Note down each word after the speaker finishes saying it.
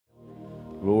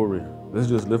Glory. Let's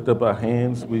just lift up our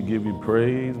hands. We give you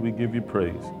praise. We give you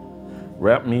praise.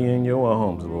 Wrap me in your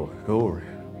arms, Lord. Glory.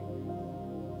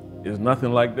 There's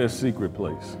nothing like that secret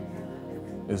place.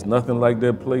 It's nothing like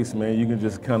that place, man. You can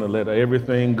just kind of let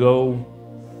everything go.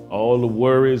 All the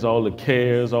worries, all the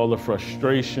cares, all the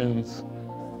frustrations,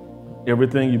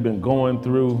 everything you've been going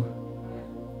through.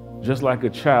 Just like a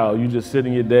child, you just sit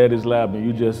in your daddy's lap and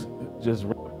you just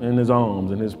in his arms,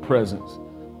 in his presence.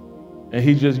 And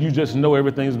you just know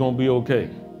everything's gonna be okay.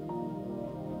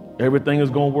 Everything is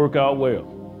gonna work out well.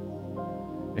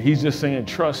 And he's just saying,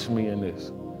 trust me in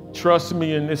this. Trust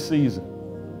me in this season.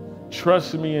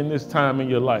 Trust me in this time in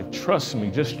your life. Trust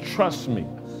me, just trust me.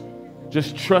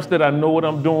 Just trust that I know what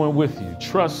I'm doing with you.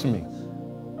 Trust me.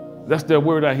 That's that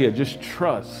word I hear, just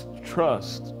trust,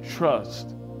 trust,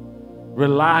 trust.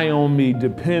 Rely on me,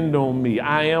 depend on me.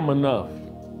 I am enough.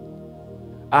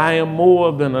 I am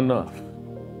more than enough.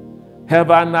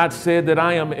 Have I not said that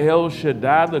I am El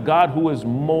Shaddai, the God who is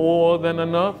more than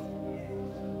enough?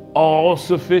 All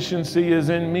sufficiency is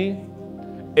in me.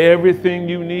 Everything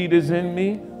you need is in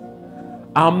me.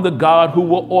 I'm the God who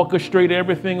will orchestrate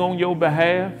everything on your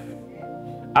behalf.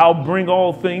 I'll bring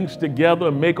all things together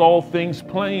and make all things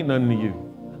plain unto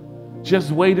you.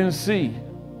 Just wait and see.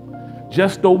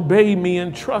 Just obey me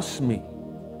and trust me.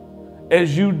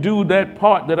 As you do that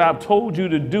part that I've told you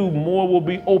to do, more will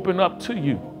be opened up to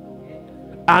you.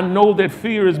 I know that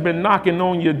fear has been knocking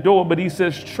on your door, but he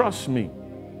says, trust me.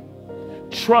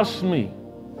 Trust me.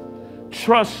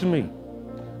 Trust me.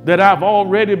 That I've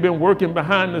already been working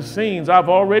behind the scenes. I've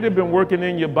already been working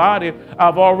in your body.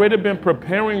 I've already been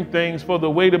preparing things for the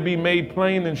way to be made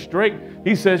plain and straight.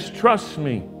 He says, trust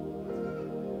me.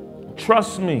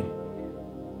 Trust me.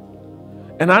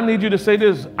 And I need you to say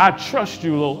this, I trust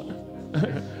you, Lord.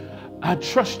 I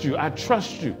trust you. I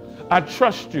trust you. I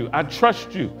trust you. I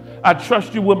trust you. I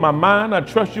trust you with my mind. I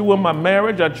trust you with my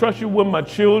marriage. I trust you with my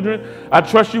children. I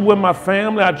trust you with my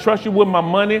family. I trust you with my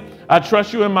money. I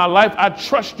trust you in my life. I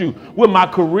trust you with my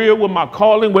career, with my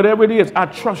calling, whatever it is. I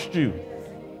trust you.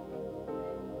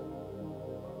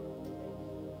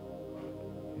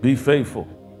 Be faithful.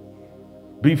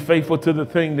 Be faithful to the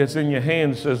thing that's in your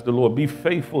hands, says the Lord. Be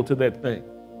faithful to that thing.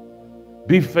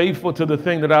 Be faithful to the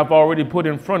thing that I've already put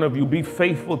in front of you. Be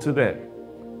faithful to that.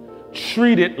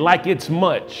 Treat it like it's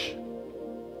much,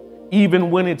 even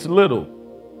when it's little.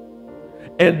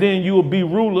 And then you will be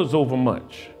rulers over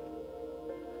much.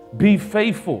 Be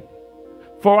faithful,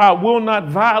 for I will not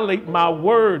violate my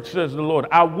word, says the Lord.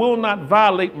 I will not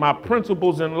violate my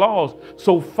principles and laws.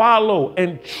 So follow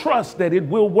and trust that it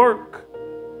will work.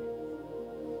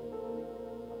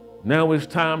 Now it's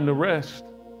time to rest.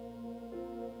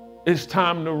 It's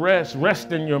time to rest.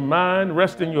 Rest in your mind,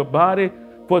 rest in your body.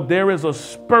 For there is a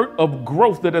spurt of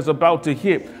growth that is about to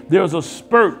hit. There's a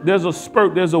spurt, there's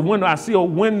a window. I see a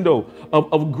window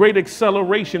of great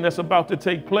acceleration that's about to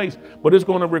take place, but it's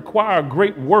going to require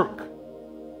great work,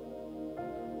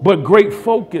 but great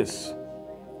focus.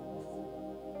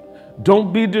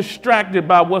 Don't be distracted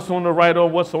by what's on the right or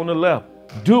what's on the left.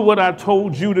 Do what I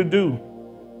told you to do.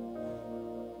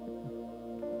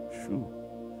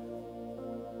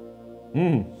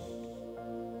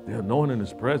 The anointing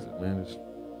is present, man. It's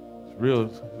real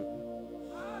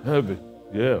heavy.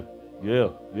 Yeah.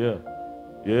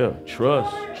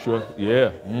 Trust.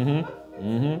 Yeah.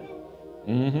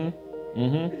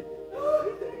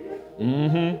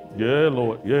 Yeah,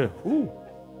 Lord. Yeah. Whew.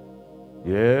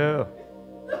 Yeah.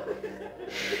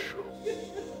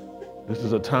 This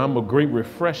is a time of great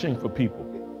refreshing for people.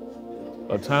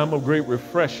 A time of great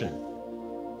refreshing.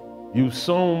 You've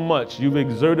sown much. You've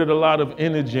exerted a lot of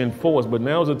energy and force, but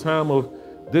now's a time of,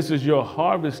 this is your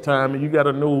harvest time, and you got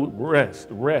to know rest.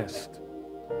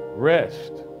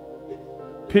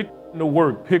 Pick when to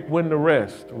work. Pick when to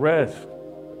rest. Rest.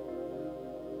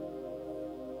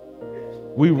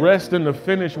 We rest in the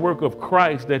finished work of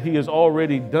Christ, that he has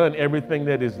already done everything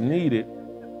that is needed.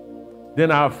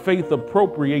 Then our faith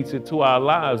appropriates it to our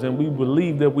lives, and we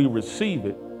believe that we receive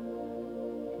it.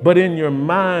 But in your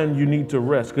mind, you need to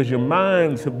rest, because your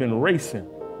minds have been racing.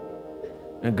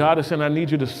 And God is saying, I need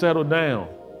you to settle down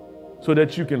so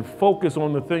that you can focus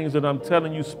on the things that I'm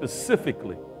telling you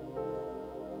specifically.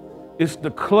 It's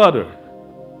the clutter.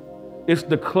 It's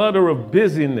the clutter of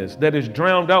busyness that has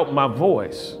drowned out my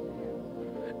voice.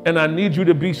 And I need you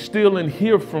to be still and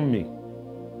hear from me.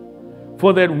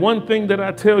 For that one thing that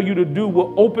I tell you to do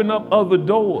will open up other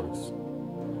doors.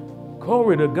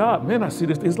 Glory to God. Man, I see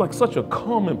this. It's like such a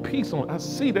calm and peace on. I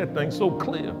see that thing so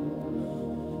clear.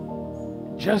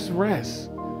 Just rest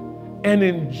and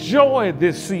enjoy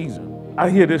this season. I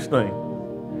hear this thing.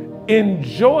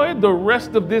 Enjoy the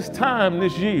rest of this time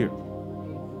this year.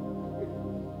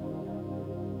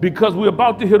 Because we're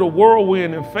about to hit a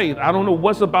whirlwind in faith. I don't know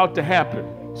what's about to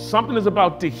happen. Something is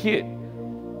about to hit.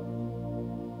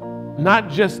 Not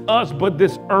just us, but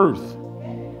this earth.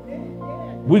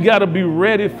 We got to be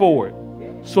ready for it.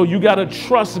 So you got to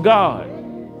trust God.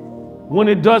 When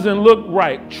it doesn't look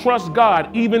right, trust God.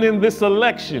 Even in this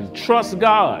election, trust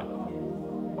God.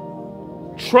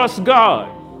 Trust God.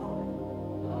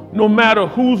 No matter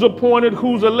who's appointed,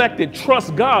 who's elected,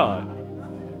 trust God.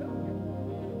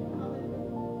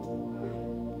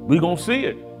 We're going to see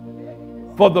it.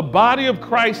 For the body of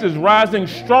Christ is rising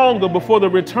stronger before the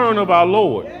return of our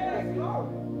Lord.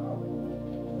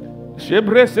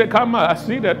 I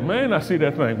see that, man. I see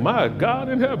that thing. My God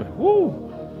in heaven. Woo.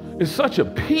 It's such a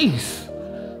peace.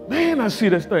 Man, I see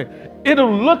this thing.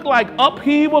 It'll look like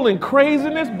upheaval and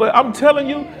craziness, but I'm telling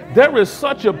you, there is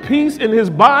such a peace in his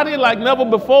body like never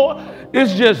before.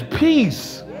 It's just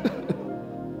peace.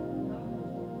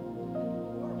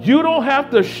 You don't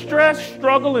have to stress,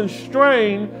 struggle, and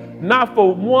strain, not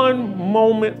for one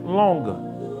moment longer.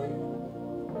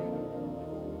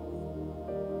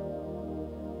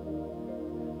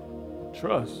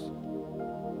 Trust.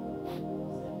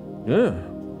 Yeah.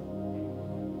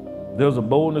 There's a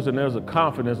boldness and there's a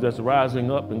confidence that's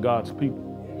rising up in God's people.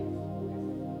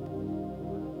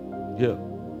 Yeah.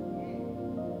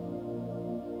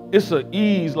 It's an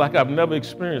ease like I've never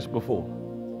experienced before.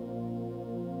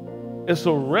 It's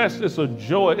a rest, it's a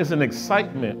joy, it's an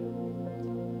excitement.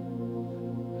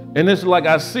 And it's like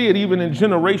I see it even in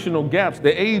generational gaps.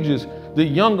 The ages, the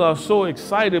younger are so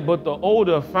excited, but the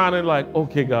older are finally like,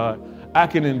 okay, God, I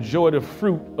can enjoy the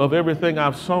fruit of everything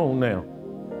I've sown now.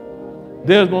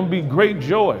 There's going to be great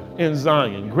joy in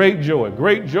Zion, great joy,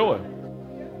 great joy.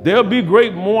 There'll be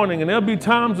great mourning and there'll be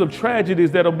times of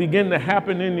tragedies that'll begin to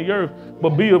happen in the earth, but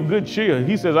be of good cheer.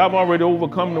 He says, I've already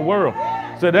overcome the world.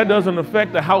 So that doesn't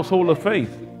affect the household of faith.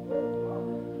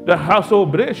 The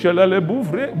household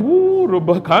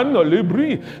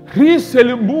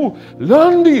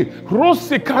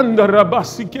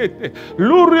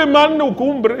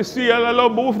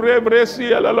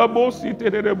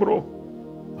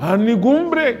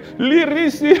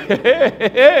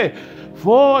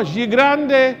for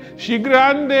gigrande,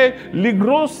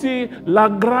 ligrossi, la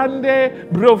grande,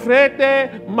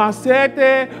 brofrete,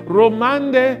 masete,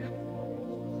 romande.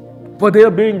 For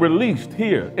they're being released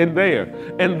here and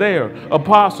there,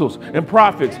 apostles and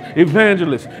prophets,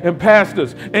 evangelists and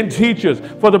pastors and teachers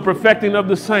for the perfecting of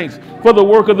the saints, for the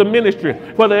work of the ministry,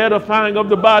 for the edifying of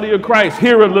the body of Christ,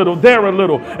 here a little, there a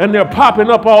little, and they're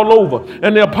popping up all over,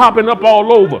 and they're popping up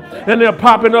all over, and they're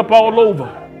popping up all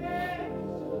over.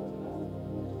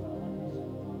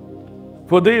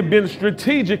 For they've been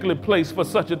strategically placed for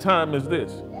such a time as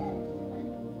this.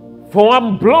 For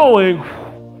I'm blowing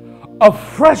a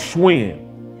fresh wind.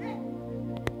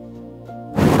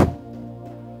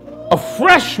 A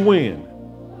fresh wind.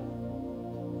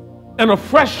 And a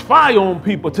fresh fire on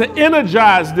people to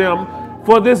energize them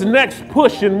for this next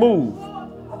push and move.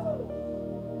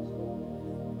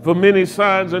 For many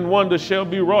signs and wonders shall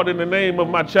be wrought in the name of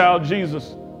my child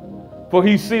Jesus. For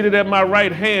he's seated at my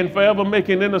right hand, forever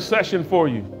making intercession for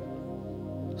you.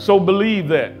 So believe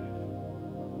that.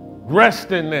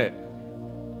 Rest in that.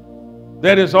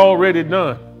 That is already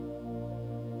done.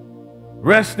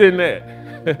 Rest in that.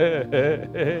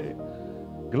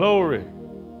 Glory.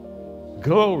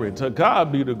 Glory. To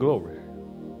God be the glory.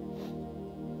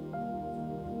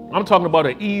 I'm talking about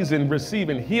an ease in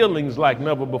receiving healings like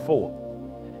never before.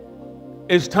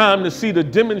 It's time to see the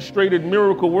demonstrated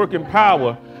miracle working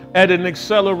power at an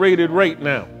accelerated rate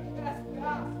now.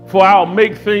 For I'll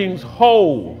make things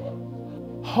whole.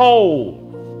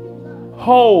 Whole.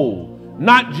 Whole.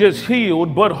 Not just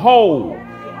healed, but whole.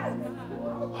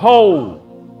 Whole.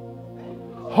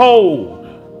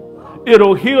 Whole.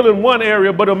 It'll heal in one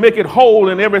area, but it'll make it whole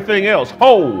in everything else.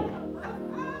 Whole.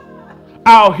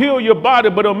 I'll heal your body,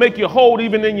 but it'll make you whole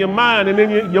even in your mind and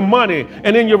in your money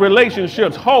and in your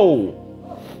relationships. Whole.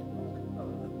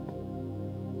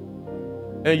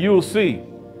 And you'll see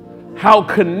how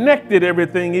connected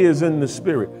everything is in the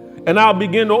spirit. And I'll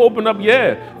begin to open up,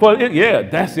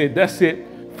 that's it.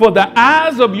 For the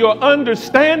eyes of your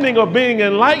understanding are being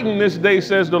enlightened this day,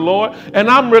 says the Lord. And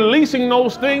I'm releasing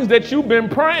those things that you've been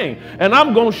praying. And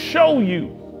I'm going to show you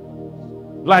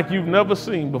like you've never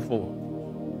seen before.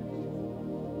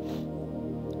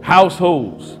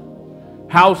 Households.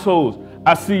 Households.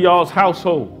 I see y'all's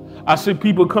household. I see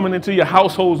people coming into your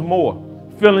households more,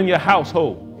 filling your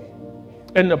household.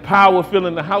 And the power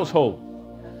filling the household.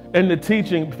 And the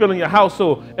teaching filling your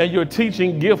household, and your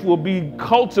teaching gift will be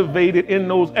cultivated in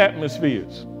those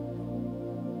atmospheres.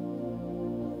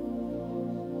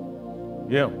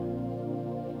 Yeah.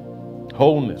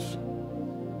 Wholeness.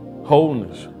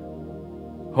 Wholeness.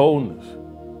 Wholeness.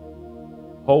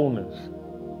 Wholeness.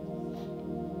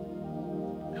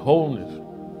 Wholeness.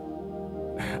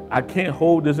 I can't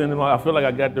hold this any longer. I feel like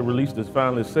I got to release this,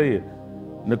 finally say it.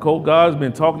 Nicole, God's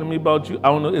been talking to me about you. I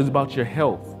don't know, it's about your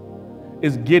health.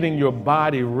 It's getting your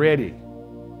body ready.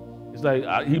 It's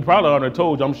like, he probably already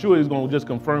told you. I'm sure he's going to just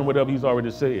confirm whatever he's already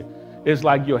said. It's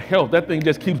like your health. That thing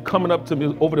just keeps coming up to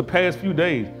me over the past few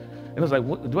days. And it's like,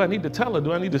 what, do I need to tell her?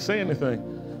 Do I need to say anything?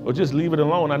 Or just leave it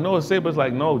alone? I know it's said, but it's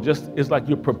like, no, it's like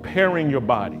you're preparing your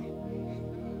body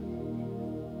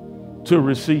to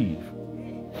receive.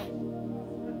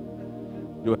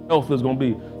 Your health is going to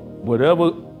be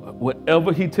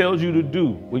whatever he tells you to do.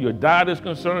 Where your diet is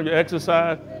concerned, your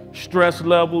exercise, stress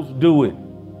levels, do it.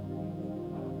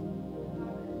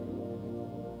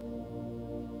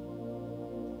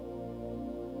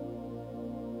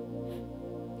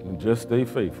 And just stay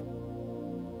faithful.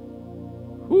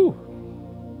 Whew.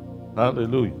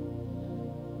 Hallelujah.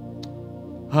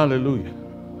 Hallelujah.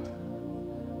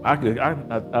 I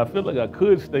feel like I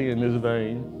could stay in this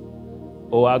vein,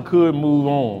 or I could move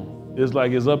on. It's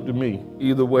like it's up to me,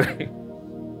 either way.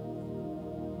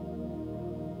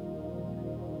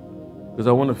 Because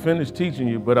I want to finish teaching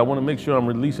you, but I want to make sure I'm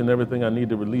releasing everything I need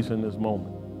to release in this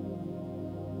moment.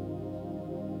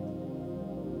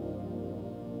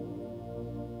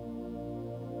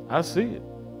 I see it.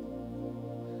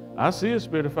 I see it,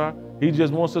 Spirit of Fire. He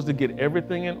just wants us to get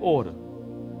everything in order.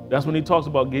 That's when he talks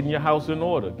about getting your house in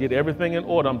order. Get everything in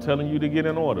order. I'm telling you to get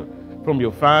in order. From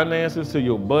your finances to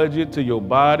your budget, to your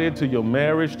body, to your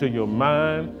marriage, to your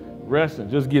mind, resting.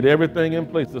 Just get everything in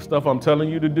place. The stuff I'm telling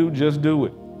you to do, just do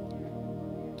it.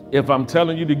 If I'm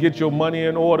telling you to get your money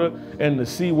in order and to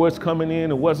see what's coming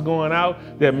in and what's going out,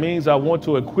 that means I want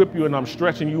to equip you and I'm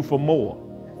stretching you for more.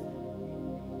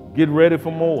 Get ready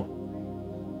for more.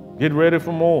 Get ready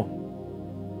for more.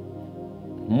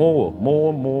 More,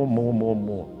 more, more, more, more,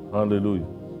 more. Hallelujah.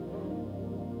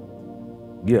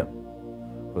 Yeah.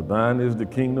 For thine is the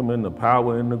kingdom and the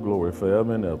power and the glory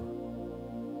forever and ever.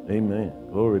 Amen.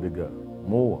 Glory to God.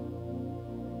 More.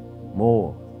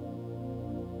 More.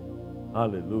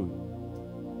 Hallelujah.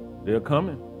 They're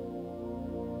coming.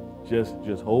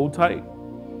 Just hold tight.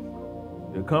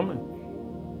 They're coming.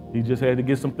 He just had to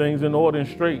get some things in order and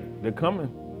straight. They're coming.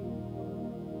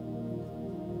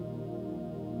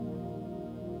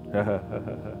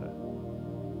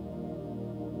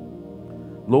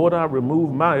 Lord, I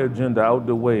remove my agenda out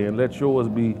the way and let yours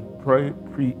be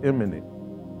preeminent.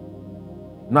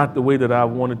 Not the way that I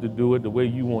wanted to do it, the way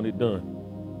you want it done.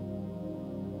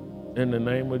 In the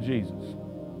name of Jesus.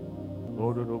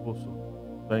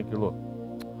 Thank you, Lord.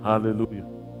 Hallelujah.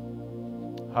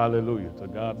 Hallelujah. To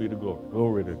God be the glory.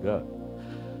 Glory to God.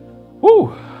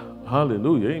 Woo!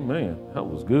 Hallelujah. Amen. That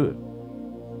was good.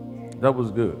 That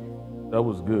was good. That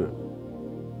was good.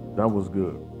 That was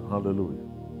good. Hallelujah.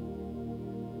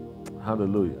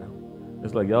 Hallelujah.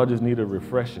 It's like y'all just need a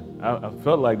refreshing. I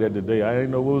felt like that today. I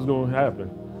didn't know what was going to happen.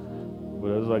 But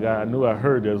it was like I knew I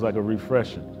heard there was like a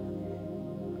refreshing.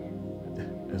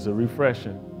 It's a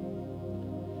refreshing.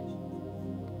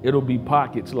 It'll be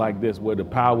pockets like this where the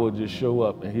power will just show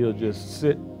up and he'll just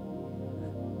sit.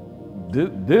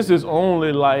 This is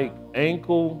only like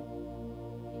ankle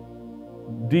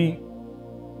deep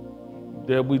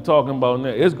that we talking about now.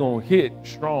 It's going to hit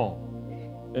strong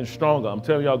and stronger. I'm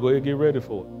telling y'all, go ahead and get ready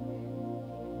for it.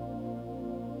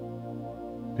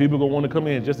 People are going to want to come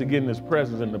in just to get in his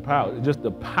presence and the power. Just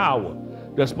the power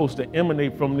that's supposed to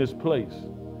emanate from this place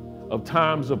of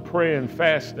times of prayer and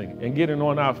fasting and getting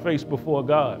on our face before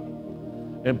God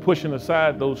and pushing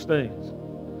aside those things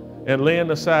and laying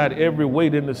aside every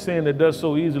weight and the sin that does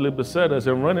so easily beset us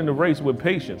and running the race with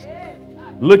patience,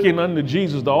 looking unto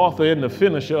Jesus, the author and the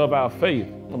finisher of our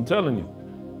faith. I'm telling you.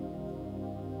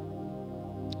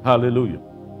 Hallelujah.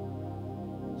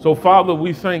 So, Father,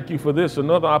 we thank you for this,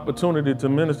 another opportunity to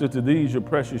minister to these, your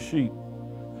precious sheep.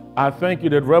 I thank you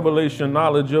that revelation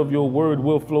knowledge of your word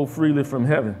will flow freely from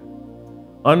heaven,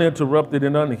 uninterrupted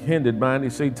and unhindered by any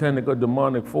satanic or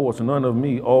demonic force, none of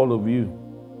me, all of you.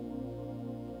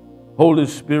 Holy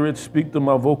Spirit, speak through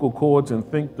my vocal cords and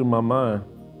think through my mind.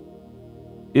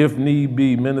 If need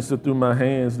be, minister through my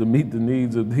hands to meet the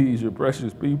needs of these, your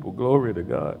precious people. Glory to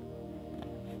God.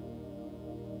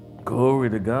 Glory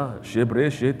to God. Just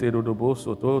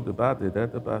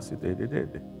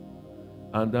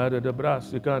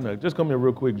come here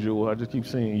real quick, Jewel. I just keep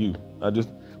seeing you.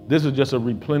 This is just a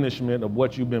replenishment of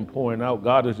what you've been pouring out.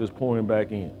 God is just pouring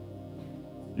back in.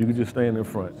 You can just stand in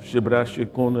front. You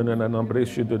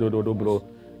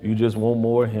just want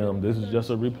more of him. This is just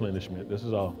a replenishment. This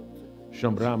is all.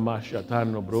 Y'all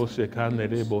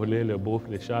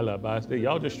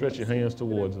just stretch your hands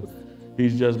towards him.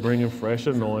 He's just bringing fresh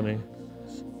anointing.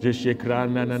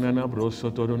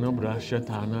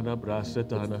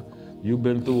 You've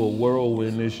been through a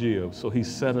whirlwind this year, so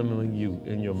he's settling you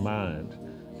in your mind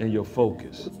and your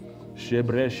focus.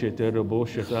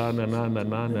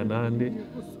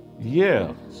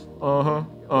 Yeah.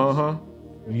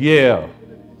 Yeah.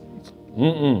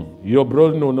 Your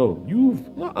brother, no.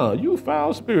 You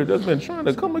foul spirit that's been trying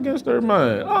to come against their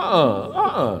mind.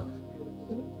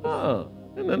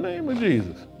 In the name of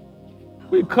Jesus.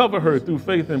 We cover her through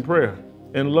faith and prayer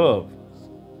and love.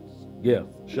 Yeah.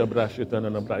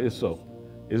 It's so.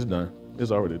 It's done.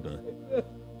 It's already done.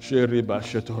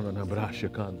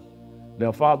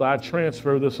 Now, Father, I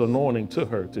transfer this anointing to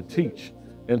her to teach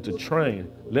and to train.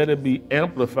 Let it be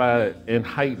amplified and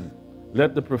heightened.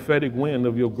 Let the prophetic wind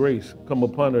of your grace come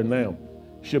upon her now.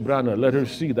 Shibrana, let her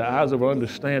see the eyes of her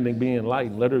understanding be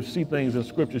enlightened. Let her see things in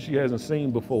Scripture she hasn't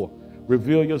seen before.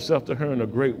 Reveal yourself to her in a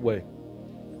great way.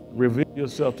 Reveal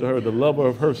yourself to her, the lover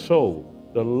of her soul,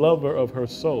 the lover of her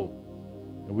soul.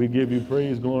 And we give you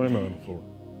praise, glory, and honor for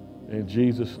it. In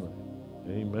Jesus'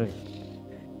 name, amen.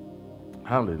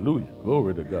 Hallelujah.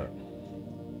 Glory to God.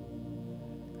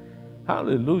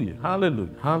 Hallelujah.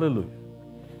 Hallelujah. Hallelujah.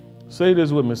 Say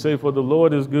this with me. Say, for the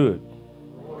Lord is good,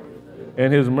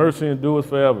 and his mercy endureth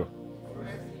forever.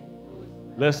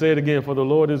 Let's say it again. For the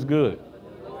Lord is good,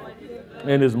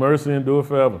 and his mercy endureth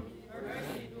forever.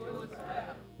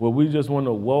 Well, we just want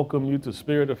to welcome you to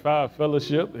Spirit of Fire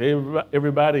Fellowship.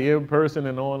 Everybody in person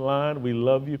and online, we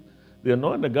love you. The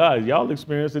anointing of God, y'all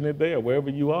experiencing it there,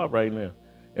 wherever you are right now.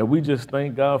 And we just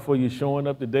thank God for you showing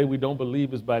up today. We don't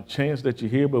believe it's by chance that you're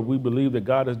here, but we believe that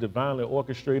God has divinely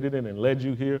orchestrated it and led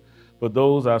you here. For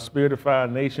those, our Spirit of Fire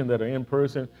Nation that are in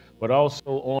person, but also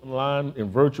online and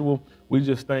virtual, we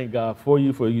just thank God for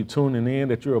you tuning in,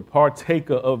 that you're a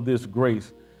partaker of this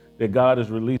grace that God is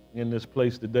releasing in this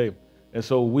place today. And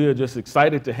so we're just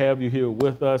excited to have you here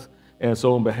with us. And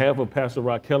so on behalf of Pastor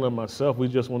Raquel and myself, we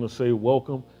just want to say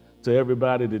welcome to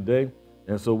everybody today.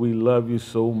 And so we love you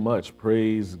so much.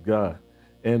 Praise God.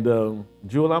 And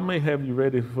Jewel, I may have you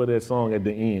ready for that song at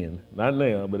the end. Not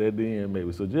now, but at the end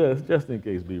maybe. So just in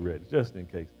case, be ready, just in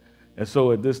case. And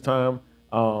so at this time,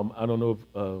 I don't know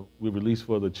if we release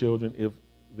for the children, if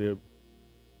they're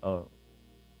going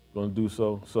to do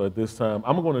so. So at this time,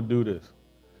 I'm going to do this.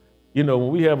 You know,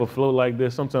 when we have a flow like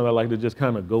this, sometimes I like to just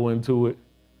kind of go into it.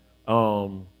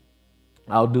 I'll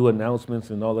do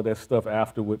announcements and all of that stuff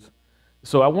afterwards.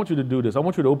 So I want you to do this. I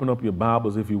want you to open up your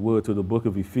Bibles, if you would, to the book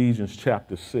of Ephesians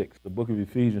chapter 6. The book of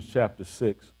Ephesians chapter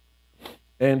 6.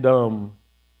 And I'm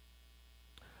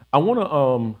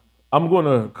going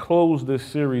to close this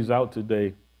series out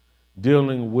today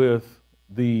dealing with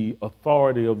the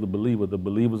authority of the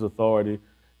believer's authority,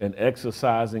 and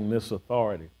exercising this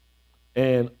authority.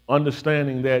 And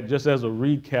understanding that, just as a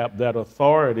recap, that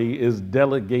authority is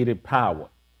delegated power.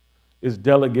 It's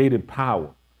delegated power.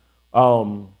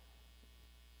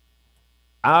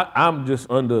 I'm just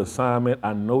under assignment.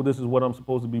 I know this is what I'm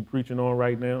supposed to be preaching on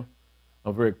right now.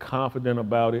 I'm very confident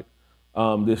about it.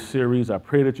 This series, I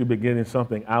pray that you're getting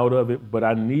something out of it, but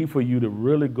I need for you to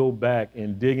really go back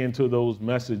and dig into those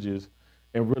messages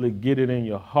and really get it in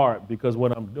your heart, because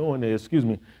what I'm doing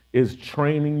is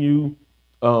training you,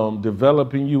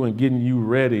 developing you, and getting you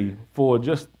ready for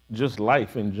just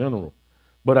life in general.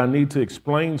 But I need to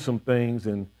explain some things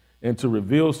and to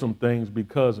reveal some things,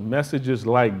 because messages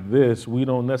like this, we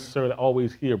don't necessarily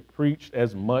always hear preached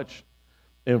as much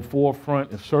in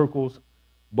forefront in circles.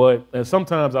 And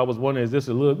sometimes I was wondering, is this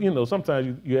a little,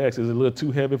 sometimes you ask, is it a little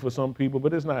too heavy for some people?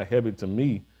 But it's not heavy to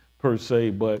me per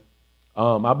se. But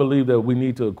I believe that we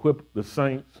need to equip the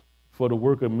saints for the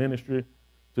work of ministry,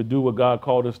 to do what God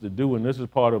called us to do. And this is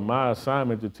part of my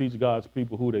assignment, to teach God's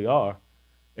people who they are,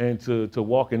 and to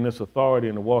walk in this authority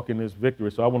and to walk in this victory.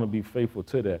 So I want to be faithful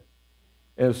to that.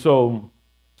 And so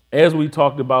as we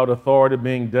talked about authority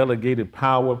being delegated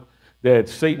power, that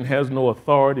Satan has no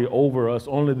authority over us,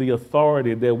 only the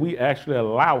authority that we actually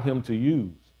allow him to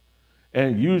use.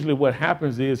 And usually what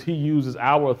happens is he uses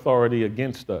our authority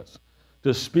against us,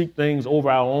 to speak things over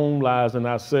our own lives and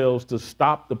ourselves, to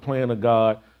stop the plan of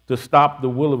God, to stop the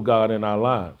will of God in our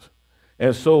lives.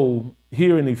 And so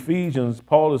here in Ephesians,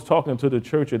 Paul is talking to the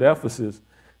church at Ephesus,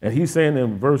 and he's saying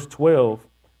in verse 12,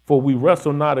 for we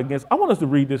wrestle not against, I want us to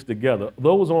read this together,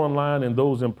 those online and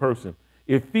those in person.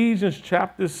 Ephesians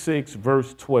chapter 6,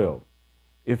 verse 12.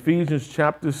 Ephesians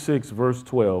chapter 6, verse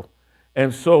 12.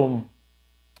 And so,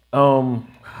 I don't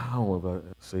know if I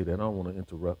say that. I don't want to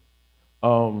interrupt.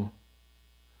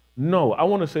 No, I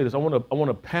want to say this. I want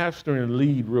to pastor and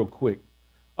lead real quick.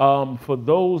 For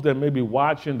those that may be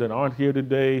watching that aren't here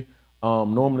today,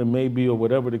 normally maybe or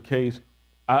whatever the case,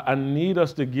 I need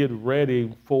us to get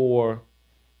ready for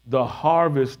the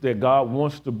harvest that God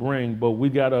wants to bring, but we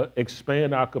got to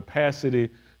expand our capacity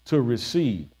to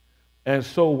receive. And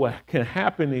so what can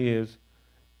happen is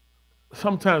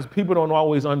sometimes people don't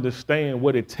always understand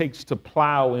what it takes to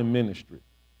plow in ministry,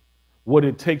 what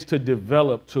it takes to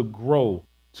develop, to grow,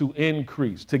 to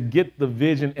increase, to get the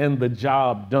vision and the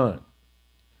job done.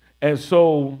 And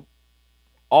so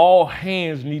all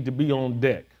hands need to be on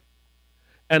deck.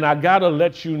 And I got to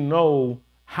let you know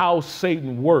how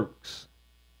Satan works,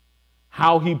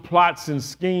 how he plots and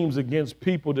schemes against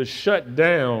people to shut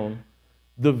down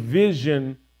the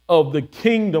vision of the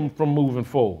kingdom from moving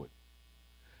forward.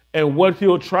 And what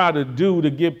he'll try to do to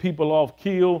get people off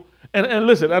keel. And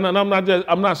listen, and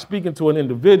I'm not speaking to an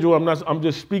individual. I'm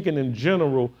just speaking in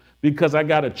general, because I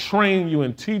got to train you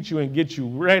and teach you and get you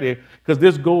ready, because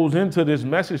this goes into this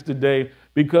message today.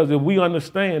 Because if we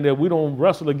understand that we don't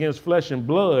wrestle against flesh and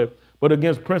blood, but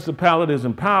against principalities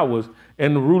and powers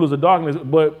and the rulers of darkness,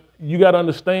 but you got to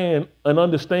understand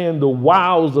the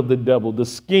wiles of the devil, the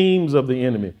schemes of the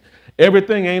enemy.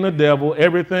 Everything ain't a devil,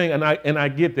 everything, and I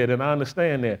get that, and I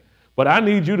understand that. But I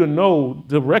need you to know,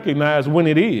 to recognize when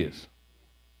it is.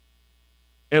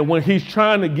 And when he's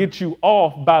trying to get you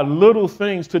off by little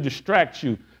things to distract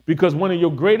you, because one of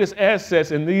your greatest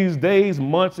assets in these days,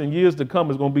 months, and years to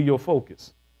come is going to be your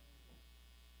focus.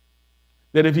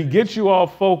 That if he gets you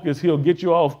off focus, he'll get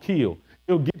you off keel.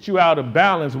 He'll get you out of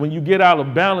balance. When you get out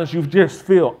of balance, you just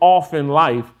feel off in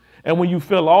life. And when you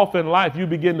feel off in life, you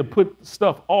begin to put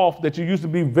stuff off that you used to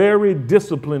be very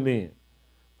disciplined in.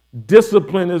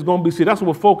 Discipline is going to be, see, that's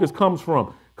where focus comes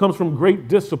from great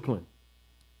discipline.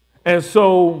 And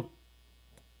so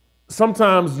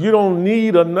sometimes you don't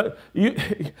need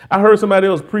I heard somebody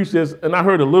else preach this, and I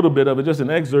heard a little bit of it, just an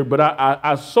excerpt, but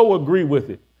I so agree with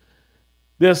it.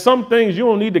 There's some things you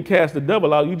don't need to cast the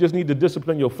devil out. You just need to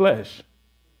discipline your flesh.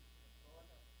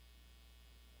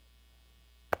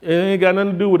 It ain't got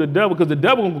nothing to do with the devil, because the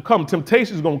devil going to come.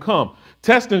 Temptation is going to come.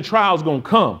 Test and trials going to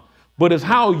come. But it's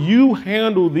how you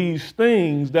handle these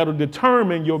things that will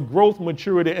determine your growth,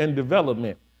 maturity, and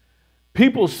development.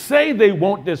 People say they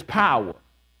want this power,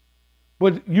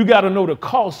 but you got to know the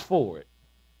cost for it.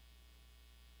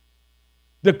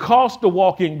 The cost to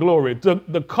walk in glory,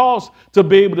 the cost to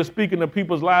be able to speak into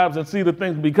people's lives and see the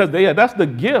things, because that's the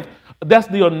gift. That's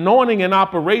the anointing in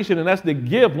operation, and that's the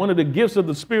gift, one of the gifts of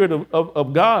the Spirit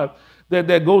of God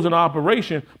that goes in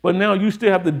operation. But now you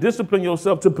still have to discipline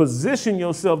yourself to position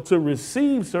yourself to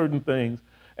receive certain things.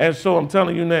 And so I'm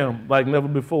telling you now, like never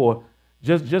before,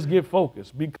 just get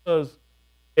focused, because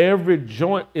every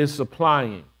joint is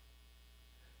supplying.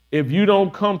 If you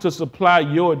don't come to supply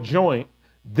your joint,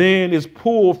 then it's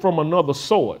pulled from another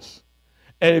source.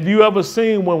 And if you ever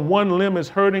seen when one limb is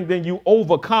hurting, then you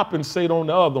overcompensate on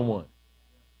the other one.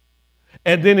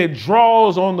 And then it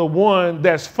draws on the one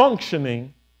that's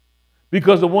functioning,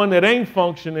 because the one that ain't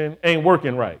functioning ain't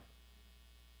working right.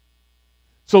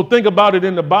 So think about it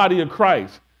in the body of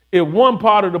Christ. If one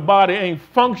part of the body ain't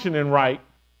functioning right,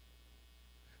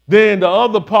 then the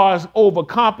other parts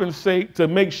overcompensate to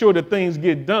make sure that things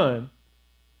get done.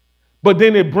 But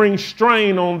then it brings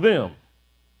strain on them.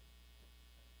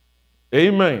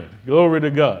 Amen. Glory to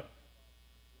God.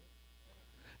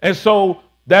 And so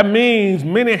that means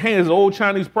many hands, the old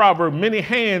Chinese proverb, many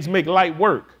hands make light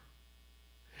work.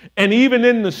 And even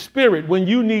in the spirit, when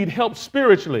you need help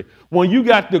spiritually, when you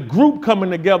got the group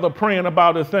coming together praying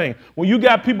about a thing, when you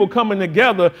got people coming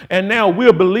together and now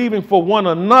we're believing for one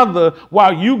another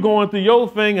while you going through your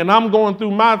thing and I'm going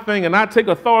through my thing, and I take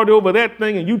authority over that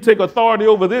thing and you take authority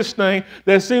over this thing,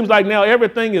 that seems like now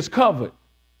everything is covered.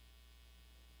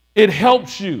 It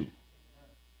helps you.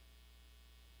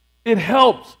 It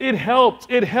helps.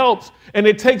 And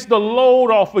it takes the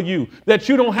load off of you, that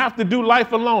you don't have to do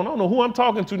life alone. I don't know who I'm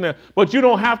talking to now, but you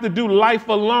don't have to do life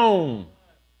alone.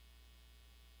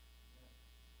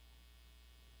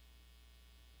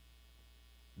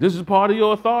 This is part of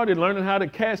your authority, learning how to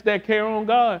cast that care on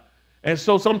God. And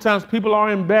so sometimes people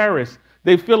are embarrassed.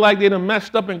 They feel like they done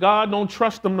messed up and God don't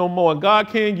trust them no more. And God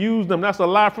can't use them. That's a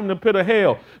lie from the pit of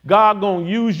hell. God gonna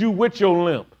use you with your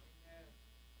limp.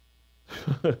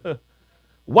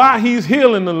 Why he's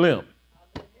healing the limp.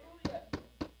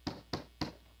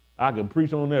 I can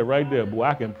preach on that right there, boy.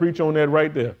 I can preach on that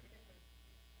right there.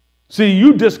 See,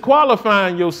 you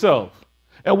disqualifying yourself.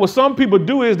 And what some people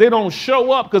do is they don't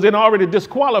show up because they already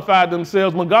disqualified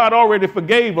themselves when God already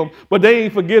forgave them, but they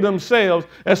ain't forgive themselves.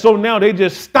 And so now they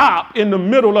just stop in the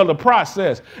middle of the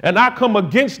process. And I come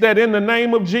against that in the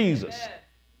name of Jesus.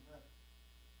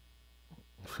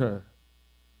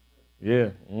 Yeah.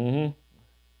 Mm-hmm.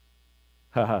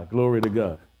 Ha, glory to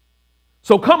God.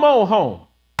 So come on home.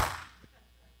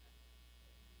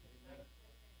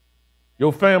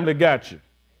 Your family got you.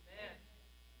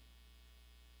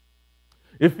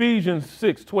 Ephesians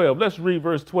 6:12. Let's read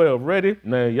verse 12. Ready?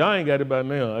 Now, y'all ain't got it by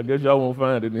now. I guess y'all won't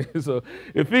find it. So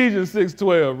Ephesians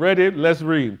 6:12. Ready? Let's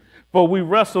read. For we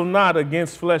wrestle not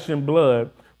against flesh and blood,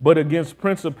 but against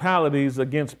principalities,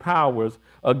 against powers,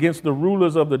 against the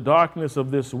rulers of the darkness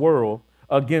of this world,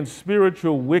 against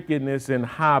spiritual wickedness in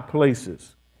high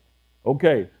places.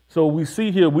 Okay, so we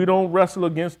see here we don't wrestle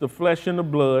against the flesh and the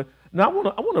blood. Now, I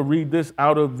want to read this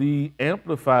out of the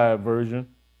Amplified version.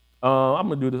 I'm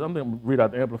going to do this. I'm going to read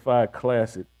out the Amplified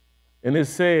Classic. And it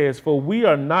says, for we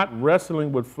are not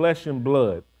wrestling with flesh and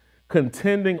blood,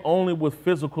 contending only with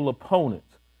physical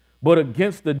opponents, but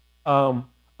against the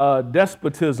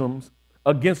despotisms,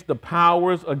 against the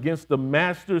powers, against the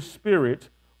master spirits,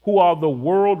 who are the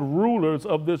world rulers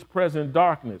of this present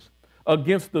darkness,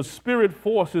 against the spirit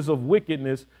forces of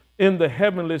wickedness in the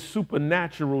heavenly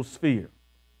supernatural sphere.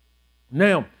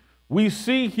 Now, we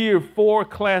see here 4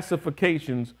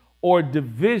 classifications or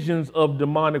divisions of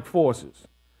demonic forces.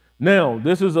 Now,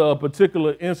 this is a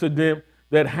particular incident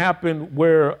that happened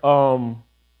where a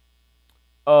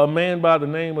man by the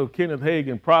name of Kenneth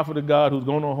Hagin, prophet of God who's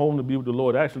going on home to be with the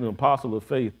Lord, actually an apostle of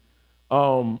faith,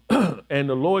 and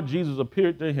the Lord Jesus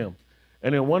appeared to him.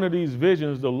 And in one of these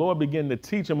visions, the Lord began to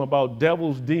teach him about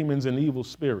devils, demons, and evil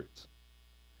spirits.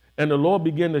 And the Lord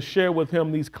began to share with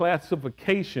him these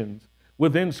classifications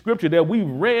within Scripture that we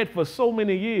read for so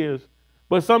many years,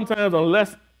 but sometimes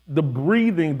unless the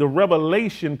breathing, the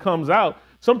revelation comes out,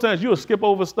 sometimes you'll skip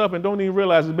over stuff and don't even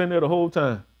realize it's been there the whole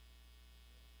time.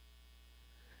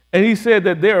 And he said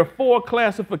that there are 4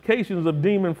 classifications of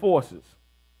demon forces.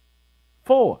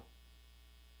 4.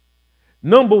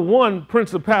 Number 1,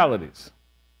 principalities.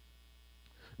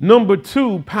 Number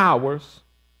 2, powers.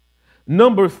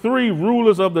 Number 3,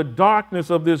 rulers of the darkness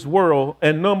of this world.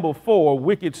 And number 4,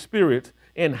 wicked spirits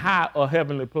in high or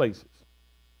heavenly places.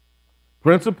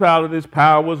 Principalities,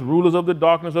 powers, rulers of the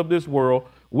darkness of this world,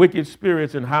 wicked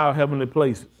spirits in high or heavenly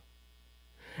places.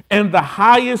 And the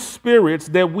highest spirits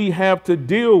that we have to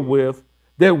deal with,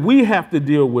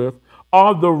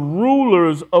 are the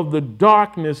rulers of the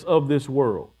darkness of this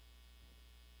world.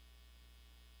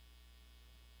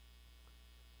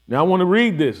 Now, I want to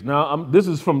read this. Now, this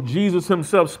is from Jesus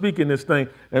himself speaking this thing,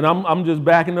 and I'm just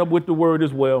backing up with the word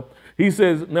as well. He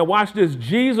says, now watch this.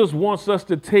 Jesus wants us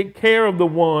to take care of the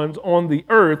ones on the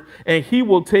earth, and he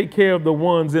will take care of the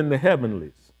ones in the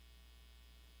heavenlies.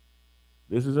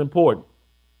 This is important.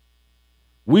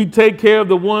 We take care of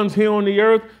the ones here on the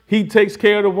earth. He takes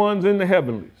care of the ones in the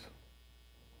heavenlies.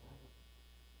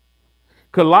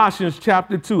 Colossians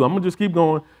chapter 2. I'm going to just keep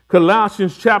going.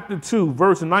 Colossians chapter 2,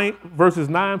 verses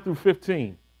 9 through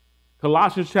 15.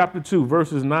 Colossians chapter 2,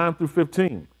 verses 9 through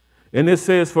 15. And it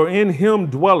says, for in him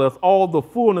dwelleth all the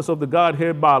fullness of the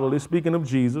Godhead bodily, speaking of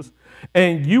Jesus,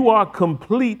 and you are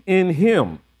complete in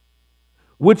him,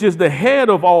 which is the head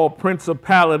of all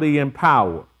principality and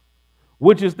power.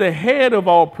 Which is the head of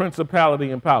all principality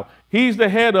and power. He's the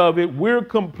head of it. We're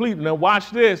complete. Now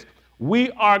watch this. We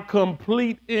are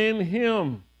complete in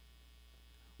him.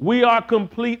 We are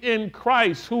complete in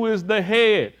Christ, who is the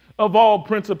head of all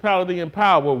principality and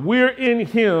power. We're in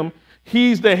him.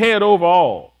 He's the head over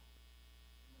all.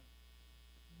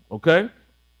 Okay?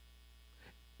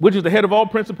 Which is the head of all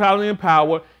principality and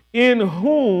power, in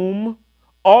whom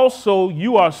also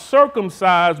you are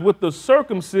circumcised with the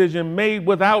circumcision made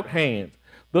without hands.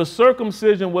 The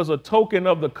circumcision was a token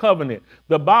of the covenant.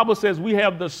 The Bible says we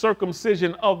have the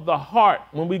circumcision of the heart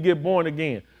when we get born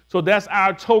again. So that's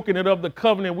our token of the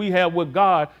covenant we have with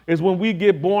God, is when we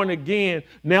get born again.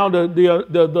 Now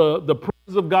the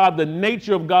presence of God, the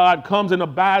nature of God comes and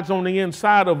abides on the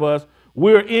inside of us.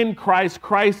 We're in Christ.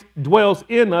 Christ dwells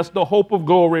in us, the hope of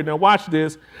glory. Now watch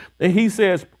this. And he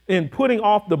says, in putting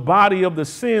off the body of the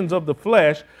sins of the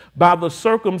flesh by the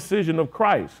circumcision of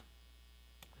Christ,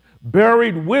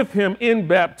 buried with him in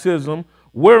baptism,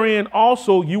 wherein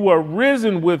also you are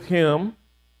risen with him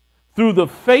through the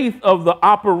faith of the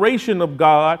operation of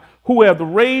God, who hath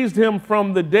raised him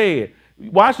from the dead.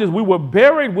 Watch this. We were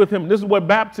buried with him. This is what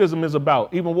baptism is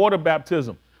about, even water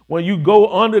baptism. When you go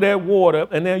under that water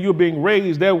and then you're being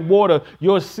raised, that water,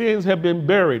 your sins have been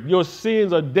buried. Your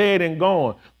sins are dead and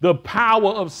gone. The power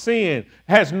of sin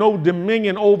has no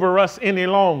dominion over us any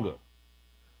longer.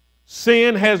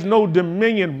 Sin has no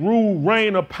dominion, rule,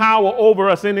 reign, or power over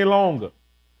us any longer.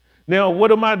 Now,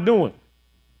 what am I doing?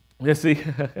 Let's see.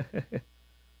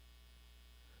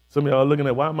 Some of y'all are looking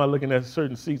at, why am I looking at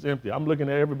certain seats empty? I'm looking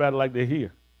at everybody like they're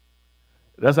here.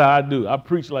 That's how I do. I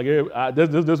preach like this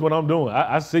is what I'm doing.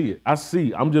 I see it. I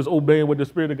see. I'm just obeying what the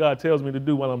Spirit of God tells me to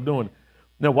do while I'm doing it.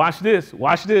 Now watch this.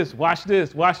 Watch this. Watch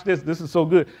this. Watch this. This is so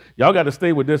good. Y'all got to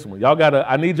stay with this one.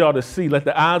 I need y'all to see. Let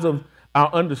the eyes of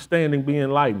our understanding be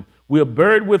enlightened. We are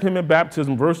buried with him in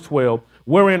baptism, verse 12,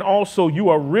 wherein also you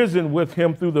are risen with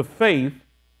him through the faith.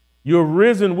 You're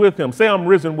risen with him. Say, I'm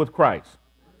risen with Christ.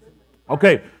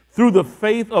 Okay. Through the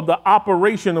faith of the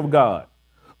operation of God,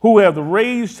 who hath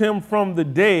raised him from the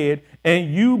dead,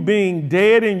 and you being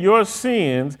dead in your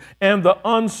sins and the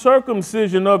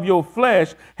uncircumcision of your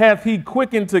flesh, hath he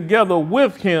quickened together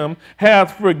with him,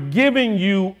 hath forgiven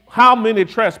you how many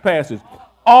trespasses?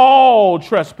 All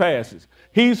trespasses.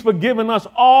 He's forgiven us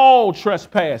all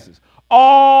trespasses.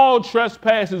 All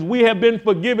trespasses we have been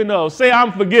forgiven of. Say,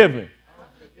 I'm forgiven.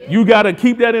 You got to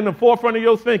keep that in the forefront of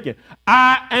your thinking.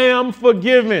 I am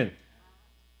forgiven.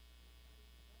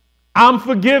 I'm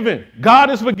forgiven. God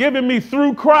has forgiven me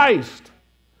through Christ.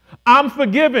 I'm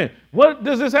forgiven. What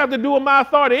does this have to do with my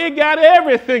authority? It got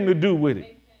everything to do with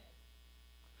it.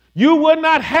 You would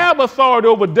not have authority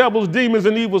over devils, demons,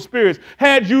 and evil spirits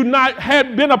had you not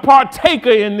had been a partaker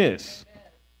in this.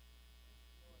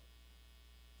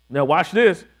 Now watch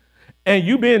this. And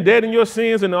you being dead in your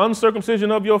sins and the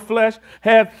uncircumcision of your flesh,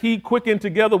 hath he quickened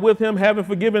together with him, having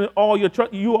forgiven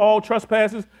all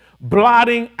trespasses,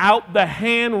 blotting out the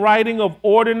handwriting of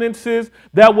ordinances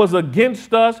that was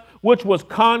against us, which was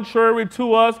contrary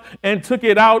to us, and took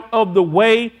it out of the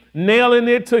way, nailing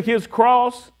it to his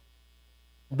cross.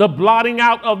 The blotting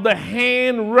out of the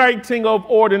handwriting of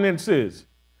ordinances.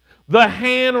 The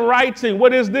handwriting,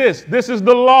 what is this? This is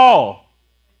the law.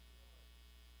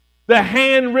 The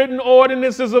handwritten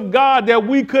ordinances of God that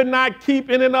we could not keep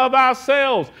in and of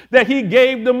ourselves, that he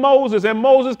gave to Moses, and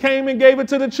Moses came and gave it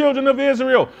to the children of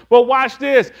Israel. But watch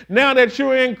this. Now that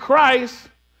you're in Christ,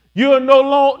 you're no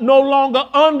longer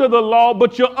under the law,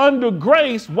 but you're under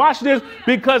grace. Watch this,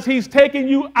 because he's taken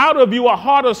you out of you a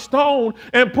heart of stone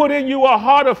and put in you a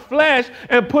heart of flesh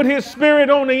and put his spirit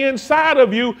on the inside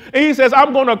of you. And he says,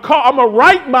 I'm going to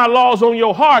write my laws on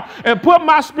your heart and put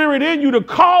my spirit in you to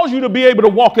cause you to be able to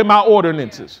walk in my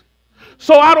ordinances.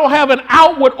 So I don't have an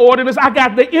outward ordinance. I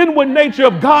got the inward nature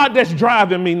of God that's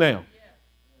driving me now.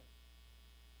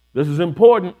 This is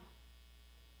important.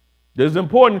 This is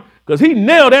important because he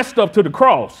nailed that stuff to the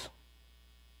cross.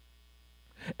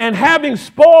 And having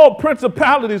spoiled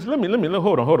principalities,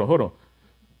 hold on.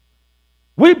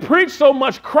 We preach so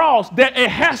much cross that it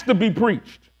has to be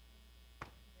preached.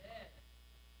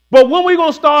 But when we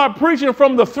going to start preaching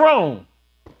from the throne?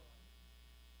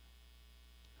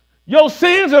 Your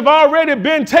sins have already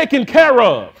been taken care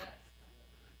of.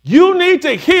 You need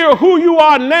to hear who you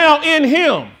are now in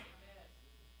him.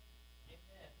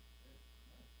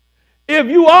 If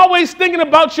you always thinking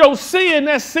about your sin,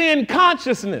 that's sin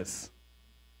consciousness.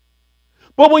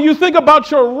 But when you think about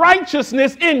your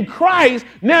righteousness in Christ,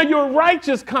 now you're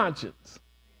righteous conscience.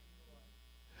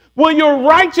 When you're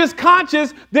righteous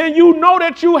conscious, then you know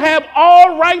that you have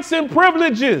all rights and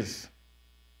privileges.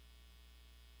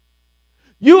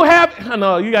 You have,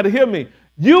 no, you got to hear me.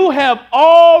 You have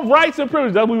all rights and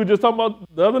privileges. That's what we were just talking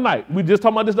about the other night. We just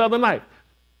talked about this the other night.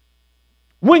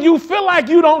 When you feel like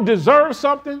you don't deserve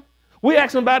something, we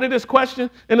asked somebody this question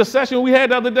in the session we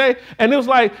had the other day, and it was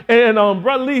like, and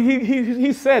Brother Lee,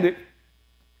 he said it,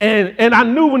 and I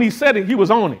knew when he said it, he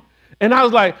was on it. And I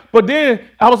was like, but then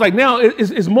I was like, now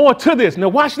it's more to this. Now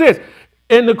watch this.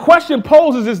 And the question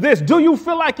poses is this: do you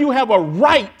feel like you have a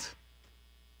right,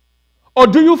 or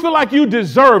do you feel like you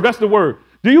deserve? That's the word.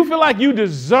 Do you feel like you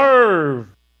deserve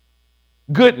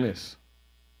goodness?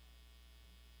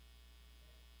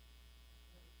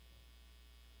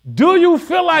 Do you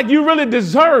feel like you really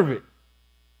deserve it?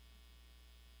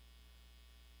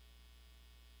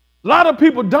 A lot of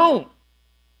people don't,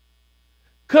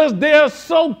 because they're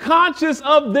so conscious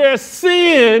of their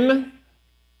sin.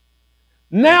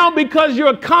 Now, because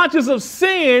you're conscious of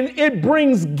sin, it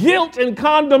brings guilt and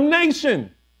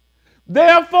condemnation.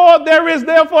 Therefore, there is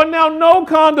now no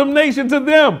condemnation to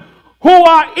them who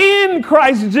are in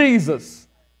Christ Jesus.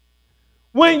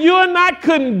 When you're not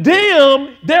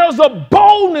condemned, there's a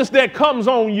boldness that comes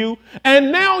on you, and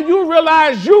now you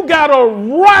realize you got a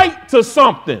right to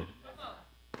something.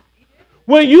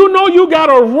 When you know you got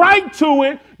a right to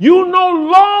it, you no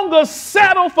longer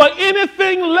settle for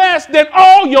anything less than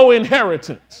all your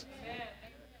inheritance.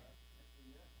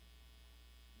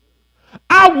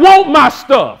 I want my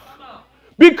stuff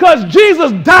because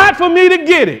Jesus died for me to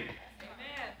get it.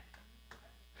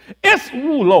 It's,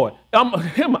 ooh, Lord, it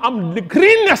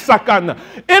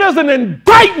is an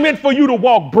indictment for you to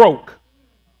walk broke.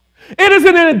 It is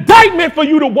an indictment for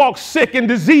you to walk sick and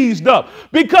diseased up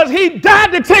because he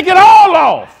died to take it all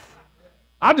off.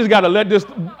 I gotta let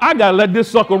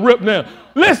this sucker rip now.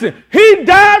 Listen, he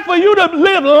died for you to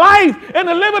live life and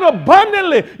to live it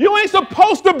abundantly. You ain't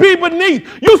supposed to be beneath.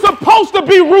 You're supposed to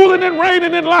be ruling and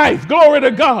reigning in life. Glory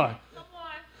to God.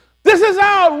 This is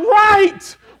our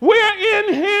right. We're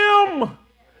in him.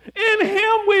 In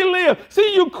him we live.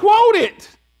 See, you quote it.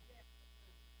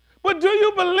 But do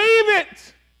you believe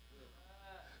it?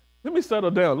 Let me settle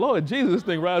down. Lord Jesus, this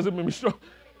thing rises up in me strong.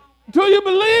 Do you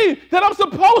believe that I'm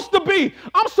supposed to be?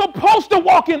 I'm supposed to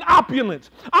walk in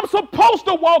opulence. I'm supposed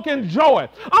to walk in joy.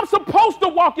 I'm supposed to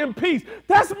walk in peace.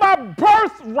 That's my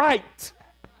birthright.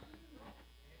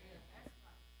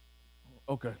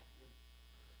 Okay.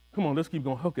 Come on, let's keep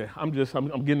going. Okay, I'm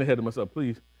getting ahead of myself,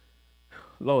 please.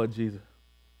 Lord Jesus.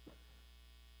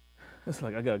 It's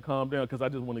like I got to calm down because I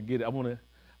just want to get it.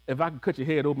 If I could cut your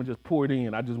head open and just pour it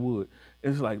in, I just would.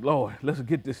 It's like, Lord, let's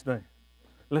get this thing.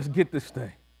 Let's get this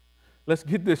thing. Let's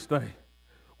get this thing.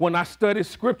 When I study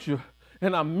scripture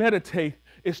and I meditate,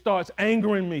 it starts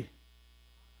angering me.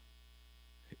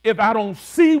 If I don't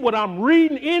see what I'm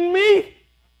reading in me,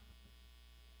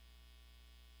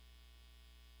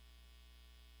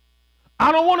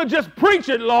 I don't want to just preach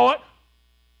it, Lord.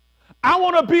 I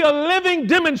want to be a living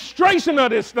demonstration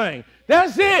of this thing.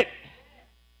 That's it.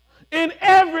 In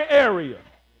every area.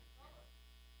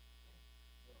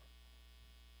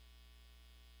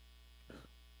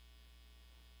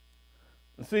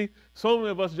 See, so many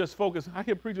of us just focus, I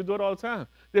hear preachers do it all the time.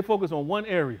 They focus on one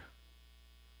area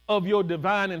of your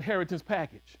divine inheritance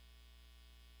package.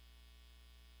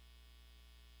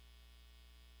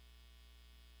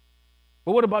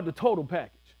 But what about the total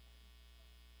package?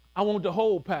 I want the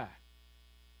whole pie.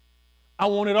 I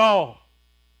want it all.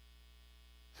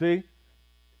 See,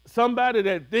 somebody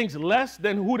that thinks less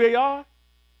than who they are,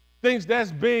 thinks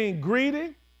that's being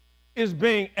greedy, is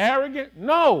being arrogant.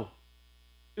 No.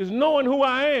 Is knowing who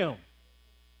I am.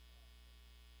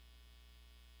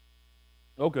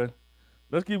 Okay,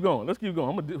 let's keep going.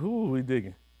 Who are we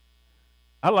digging?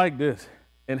 I like this.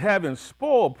 And having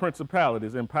spoiled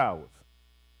principalities and powers.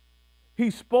 He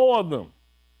spoiled them.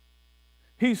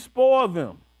 He spoiled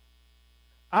them.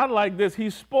 I like this. He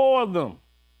spoiled them.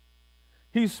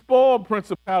 He spoiled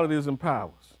principalities and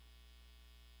powers.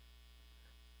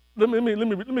 Let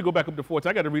me go back up to 14.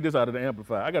 I got to read this out of the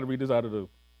Amplified. I got to read this out of the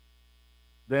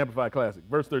Amplified Classic.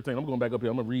 Verse 13. I'm going back up here.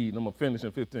 I'm going to read and I'm going to finish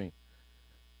in 15.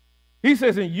 He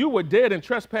says, and you were dead in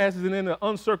trespasses and in the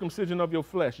uncircumcision of your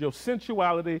flesh, your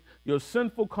sensuality, your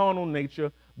sinful carnal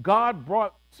nature, God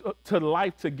brought to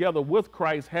life together with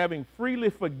Christ, having freely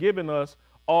forgiven us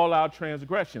all our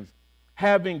transgressions,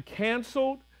 having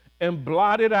canceled and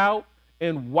blotted out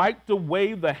and wiped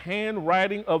away the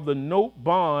handwriting of the note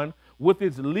bond with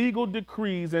its legal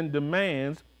decrees and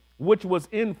demands, which was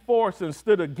in force and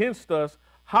stood against us,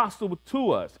 hostile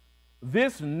to us.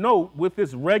 This note with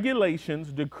its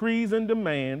regulations, decrees, and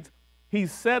demands, he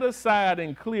set aside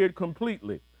and cleared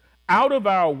completely out of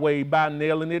our way by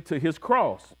nailing it to his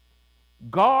cross.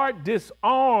 God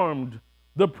disarmed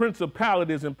the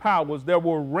principalities and powers that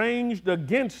were ranged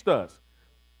against us.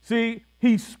 See,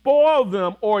 he spoiled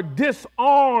them or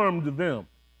disarmed them.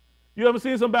 You ever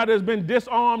seen somebody that's been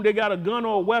disarmed? They got a gun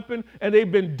or a weapon, and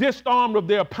they've been disarmed of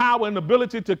their power and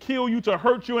ability to kill you, to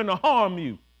hurt you, and to harm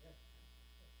you.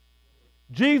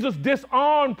 Jesus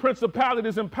disarmed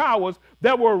principalities and powers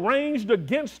that were ranged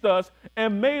against us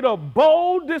and made a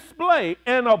bold display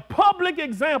and a public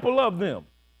example of them,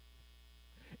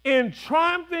 in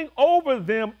triumphing over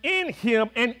them in him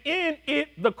and in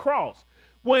it the cross.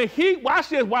 When watch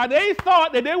this, while they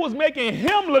thought that they was making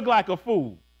him look like a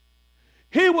fool,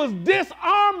 he was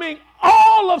disarming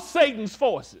all of Satan's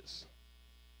forces.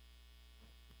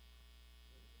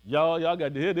 Y'all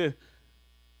got to hear this.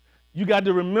 You got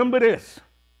to remember this.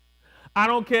 I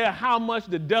don't care how much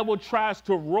the devil tries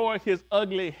to roar his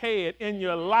ugly head in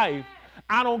your life.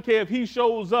 I don't care if he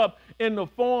shows up in the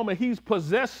form of he's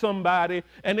possessed somebody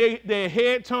and their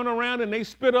head turn around and they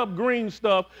spit up green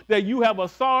stuff, that you have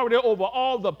authority over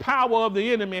all the power of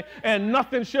the enemy and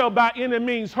nothing shall by any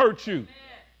means hurt you.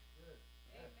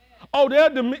 Oh, there are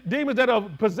demons that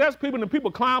have possessed people and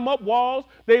people climb up walls.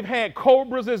 They've had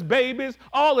cobras as babies,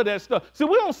 all of that stuff. See,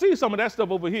 we don't see some of that stuff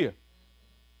over here.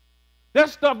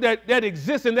 That's stuff that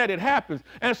exists and that it happens.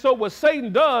 And so what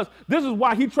Satan does, this is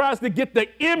why he tries to get the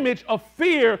image of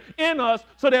fear in us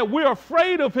so that we're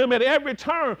afraid of him at every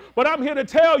turn. But I'm here to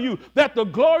tell you that the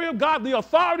glory of God, the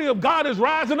authority of God is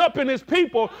rising up in his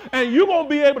people, and you're going to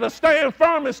be able to stand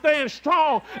firm and stand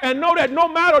strong and know that no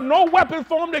matter, no weapon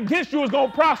formed against you is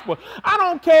going to prosper. I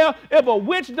don't care if a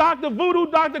witch doctor, voodoo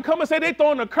doctor come and say they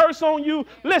throwing a curse on you.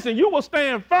 Listen, you will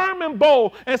stand firm and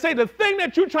bold and say the thing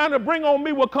that you're trying to bring on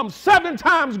me will come 7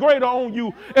 times greater on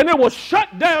you, and it will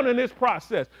shut down in this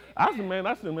process. I said,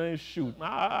 man, shoot.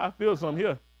 I feel something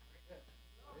here.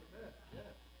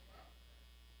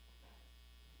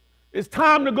 It's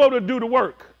time to go to do the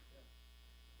work.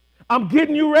 I'm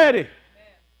getting you ready.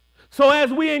 So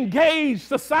as we engage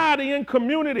society and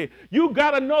community, you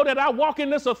got to know that I walk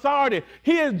in this authority.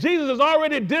 Jesus has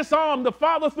already disarmed. The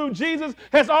Father through Jesus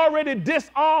has already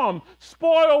disarmed,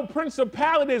 spoiled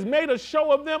principalities, made a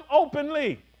show of them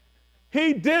openly.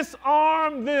 He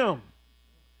disarmed them.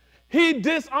 He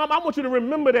disarmed. I want you to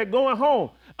remember that going home.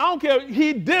 I don't care.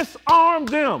 He disarmed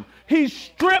them. He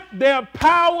stripped their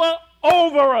power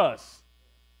over us.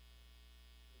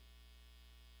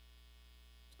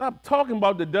 Stop talking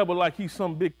about the devil like he's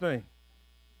some big thing.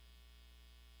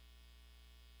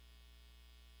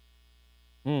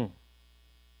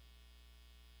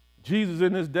 Jesus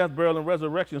in his death, burial, and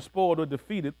resurrection spoiled or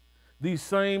defeated these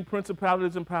same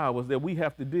principalities and powers that we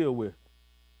have to deal with.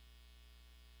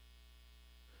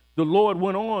 The Lord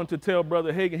went on to tell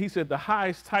Brother Hagin, he said, the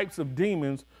highest types of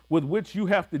demons with which you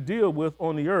have to deal with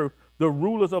on the earth, the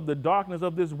rulers of the darkness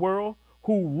of this world,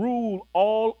 who rule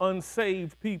all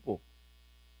unsaved people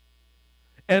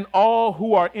and all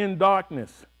who are in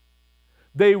darkness.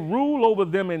 They rule over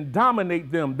them and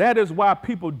dominate them. That is why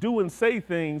people do and say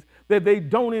things that they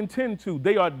don't intend to.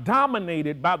 They are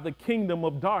dominated by the kingdom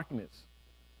of darkness.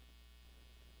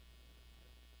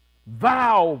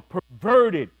 Vile,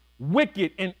 perverted,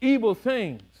 wicked, and evil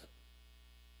things.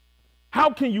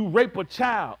 How can you rape a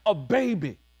child, a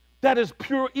baby? That is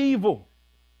pure evil.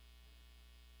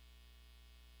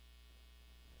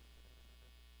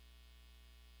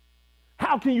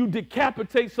 How can you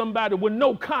decapitate somebody with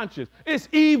no conscience? It's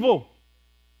evil.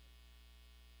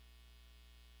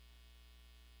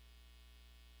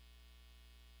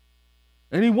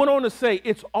 And he went on to say,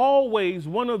 it's always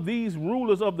one of these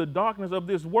rulers of the darkness of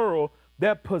this world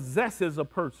that possesses a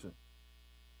person.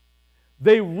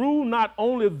 They rule not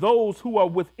only those who are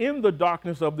within the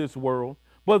darkness of this world,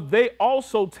 but they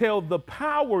also tell the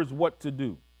powers what to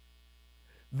do.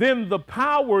 Then the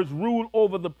powers rule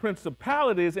over the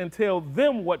principalities and tell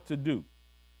them what to do.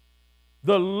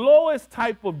 The lowest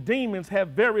type of demons have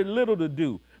very little to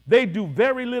do. They do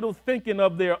very little thinking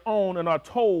of their own and are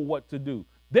told what to do.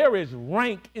 There is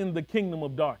rank in the kingdom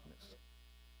of darkness.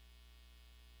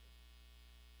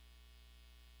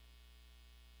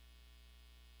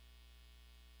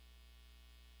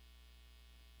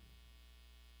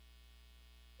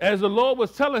 As the Lord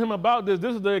was telling him about this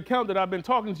is the account that I've been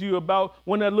talking to you about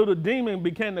when that little demon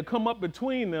began to come up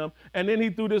between them, and then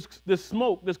he threw this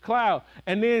smoke, this cloud.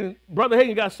 And then Brother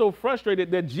Hagin got so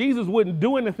frustrated that Jesus wouldn't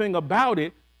do anything about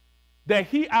it that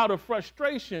he, out of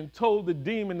frustration, told the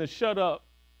demon to shut up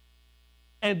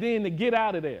and then to get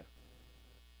out of there.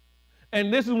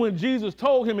 And this is when Jesus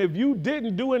told him, if you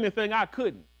didn't do anything, I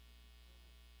couldn't.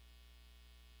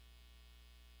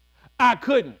 I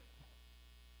couldn't.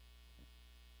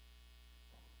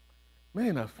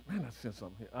 Man, I sense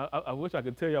something here. I wish I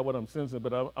could tell y'all what I'm sensing,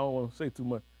 but I don't want to say too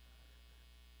much.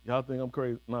 Y'all think I'm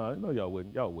crazy? Nah, I know y'all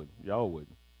wouldn't. Y'all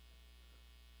wouldn't.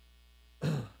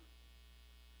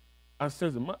 I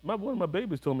sense it. One of my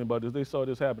babies told me about this. They saw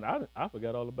this happen. I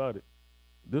forgot all about it.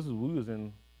 We was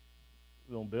on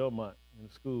Belmont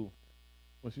in school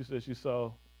when she said she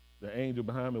saw the angel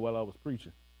behind me while I was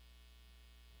preaching.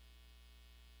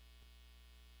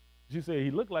 She said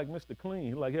he looked like Mr. Clean.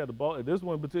 He like he had the ball. This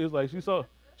one, but it was like she was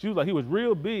like he was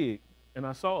real big, and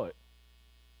I saw it.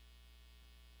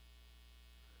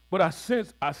 But I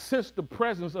sensed the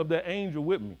presence of that angel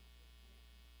with me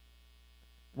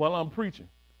while I'm preaching.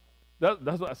 That's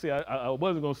what I say. I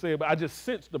wasn't gonna say it, but I just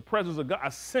sensed the presence of God. I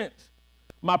sensed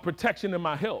my protection and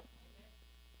my help.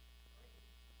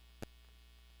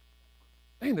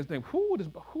 Ain't this thing? Who?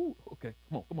 Okay,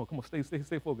 come on.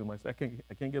 Stay focused, Mike. I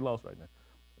can't get lost right now.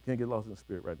 I can't get lost in the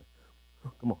spirit right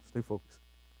now. Come on, stay focused.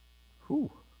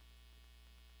 Whew.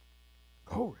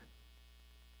 Glory.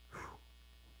 Whew.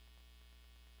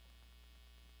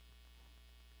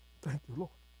 Thank you, Lord.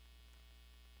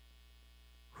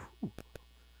 Whew.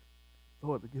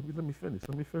 Lord, let me finish.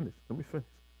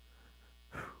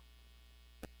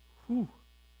 Whew.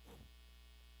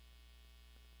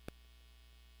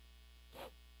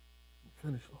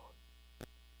 Finish, Lord.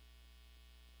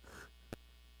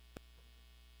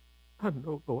 I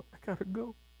know, Lord, I gotta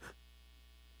go.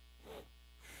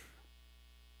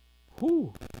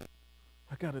 Whew.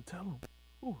 I gotta tell him.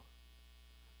 Whew.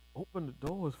 Open the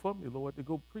doors for me, Lord, to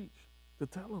go preach, to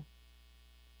tell him.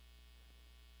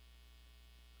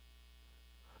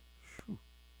 Whew.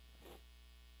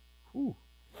 Whew.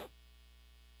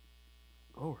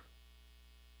 Lord,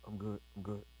 I'm good. I'm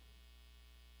good.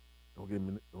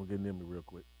 Don't get near me real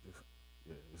quick. Just,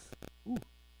 yeah, it's, ooh.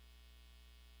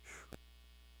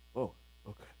 Oh,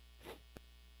 okay.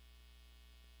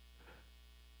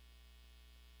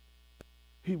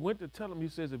 He went to tell him, he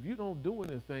says, if you don't do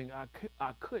anything, I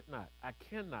could not, I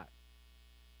cannot.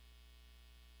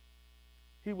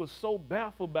 He was so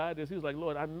baffled by this. He was like,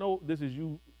 Lord, I know this is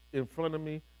you in front of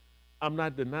me. I'm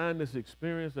not denying this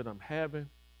experience that I'm having.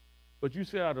 But you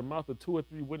said out of the mouth of 2 or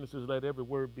 3 witnesses, let every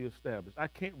word be established. I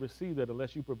can't receive that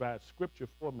unless you provide scripture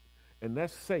for me. And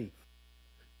that's safe.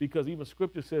 Because even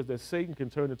scripture says that Satan can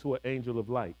turn into an angel of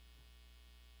light.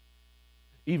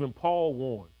 Even Paul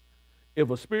warned,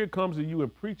 if a spirit comes to you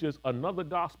and preaches another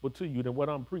gospel to you than what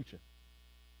I'm preaching,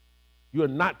 you are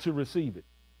not to receive it.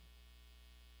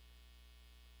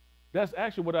 That's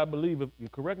actually what I believe. If you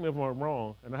correct me if I'm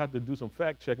wrong, and I have to do some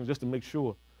fact checking just to make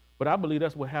sure. But I believe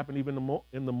that's what happened even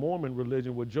in the Mormon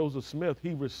religion with Joseph Smith.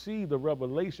 He received a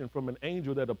revelation from an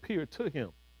angel that appeared to him.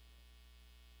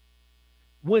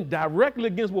 Went directly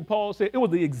against what Paul said. It was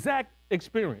the exact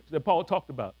experience that Paul talked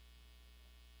about.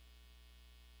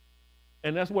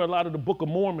 And that's where a lot of the Book of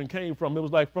Mormon came from. It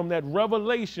was like from that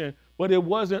revelation, but it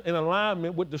wasn't in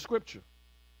alignment with the scripture.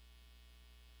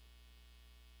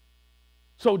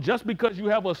 So just because you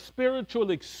have a spiritual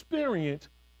experience,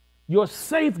 your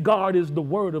safeguard is the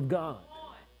word of God.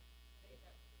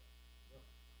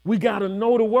 We got to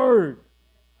know the word.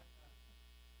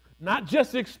 Not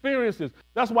just experiences.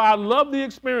 That's why I love the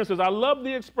experiences. I love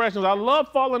the expressions. I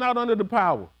love falling out under the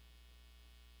power.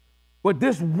 But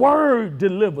this word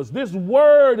delivers. This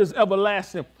word is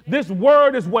everlasting. This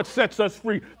word is what sets us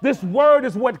free. This word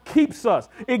is what keeps us.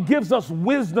 It gives us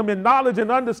wisdom and knowledge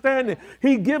and understanding.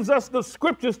 He gives us the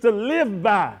scriptures to live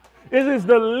by. It is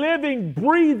the living,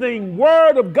 breathing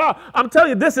word of God. I'm telling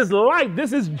you, this is life.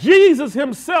 This is Jesus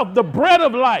himself, the bread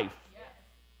of life.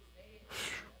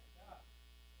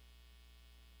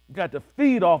 You got to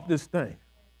feed off this thing.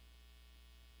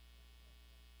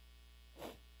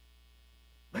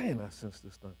 Man, I sense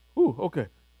this thing. Ooh, okay.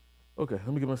 Okay, let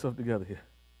me get myself together here.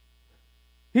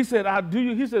 He said,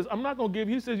 he says, I'm not going to give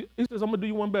you, he says, I'm going to do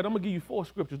you one better. I'm going to give you 4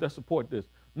 scriptures that support this.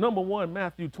 Number 1,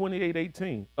 Matthew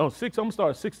 28:18. I'm going to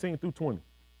start 16 through 20.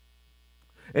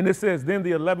 And it says, then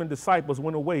the 11 disciples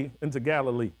went away into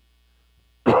Galilee,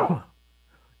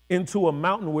 into a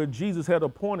mountain where Jesus had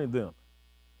appointed them.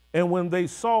 And when they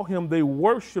saw him, they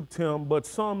worshiped him, but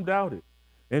some doubted.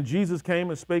 And Jesus came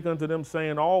and spake unto them,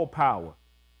 saying, all power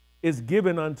is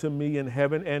given unto me in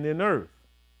heaven and in earth.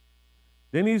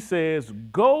 Then he says,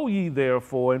 go ye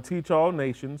therefore and teach all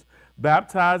nations,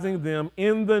 baptizing them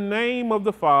in the name of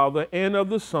the Father and of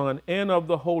the Son and of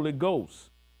the Holy Ghost,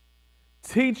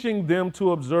 teaching them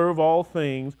to observe all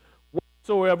things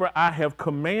whatsoever I have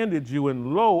commanded you,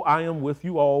 and lo, I am with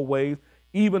you always,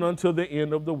 even unto the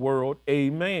end of the world.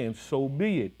 Amen. So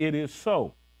be it. It is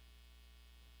so.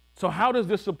 So how does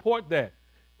this support that?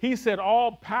 He said,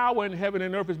 all power in heaven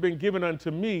and earth has been given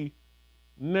unto me.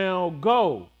 Now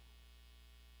go.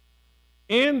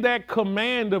 In that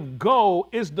command of go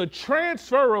is the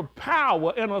transfer of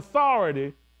power and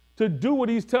authority to do what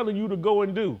he's telling you to go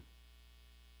and do.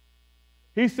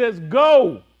 He says,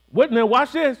 go. Now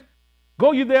watch this.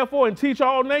 Go ye therefore and teach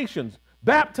all nations,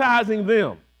 baptizing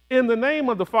them in the name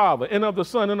of the Father and of the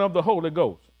Son and of the Holy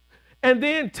Ghost. And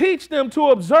then teach them to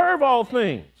observe all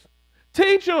things.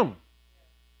 Teach them.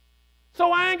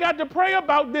 So I ain't got to pray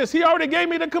about this. He already gave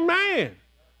me the command.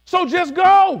 So just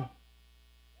go.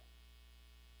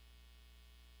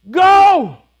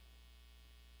 Go.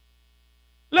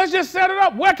 Let's just set it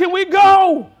up. Where can we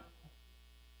go?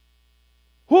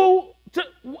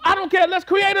 I don't care. Let's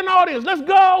create an audience. Let's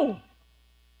go.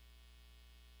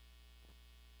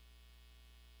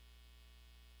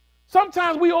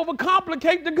 Sometimes we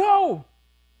overcomplicate the go.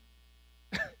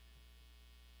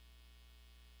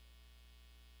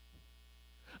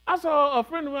 I saw a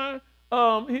friend of mine,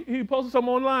 he posted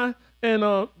something online,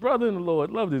 and brother in the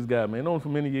Lord, love this guy, man, known him for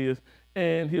many years,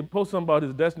 and he posted something about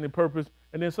his destiny purpose,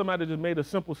 and then somebody just made a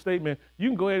simple statement.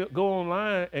 You can go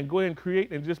online and go ahead and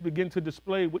create and just begin to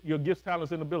display with your gifts,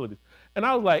 talents, and abilities. And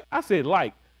I said,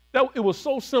 it was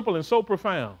so simple and so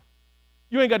profound.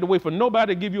 You ain't got to wait for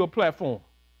nobody to give you a platform.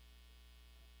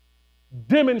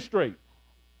 Demonstrate.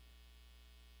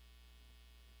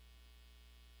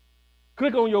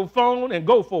 click on your phone and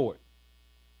go for it.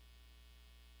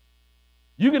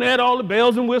 You can add all the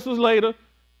bells and whistles later,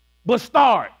 but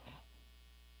start.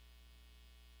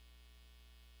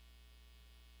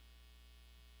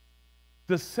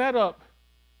 The setup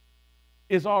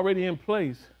is already in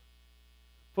place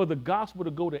for the gospel to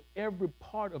go to every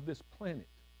part of this planet.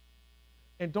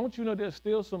 And don't you know there's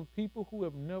still some people who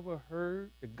have never heard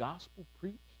the gospel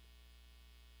preached?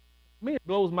 Me, it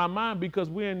blows my mind because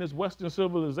we're in this Western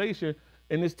civilization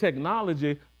and this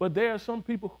technology, but there are some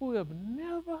people who have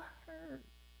never heard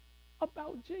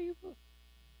about Jesus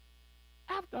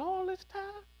after all this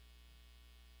time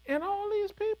and all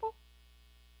these people.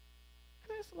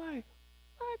 And it's like,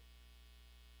 what?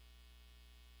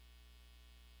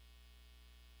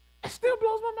 It still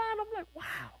blows my mind. I'm like,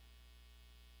 wow.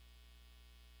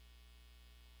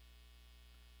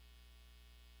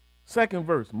 Second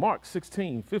verse, Mark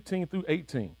 16, 15 through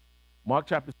 18. Mark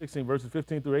chapter 16, verses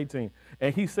 15 through 18.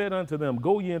 And he said unto them,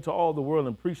 go ye into all the world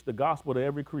and preach the gospel to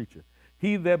every creature.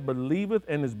 He that believeth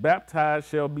and is baptized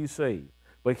shall be saved,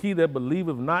 but he that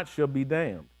believeth not shall be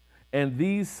damned. And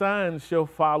these signs shall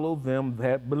follow them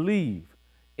that believe.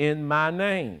 In my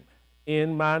name,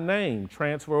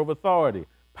 transfer of authority,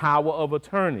 power of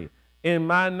attorney. In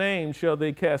my name shall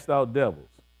they cast out devils.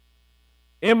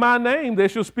 In my name they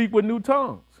shall speak with new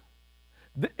tongues.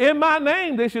 In my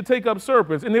name they shall take up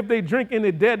serpents, and if they drink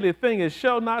any deadly thing, it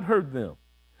shall not hurt them.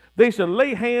 They shall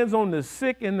lay hands on the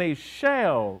sick, and they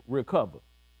shall recover.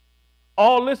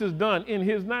 All this is done in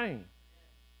his name.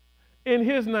 In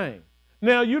his name.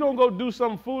 Now, you don't go do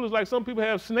something foolish like some people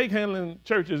have snake handling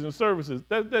churches and services,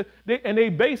 and they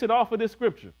base it off of this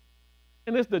scripture.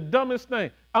 And it's the dumbest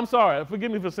thing. I'm sorry,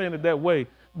 forgive me for saying it that way,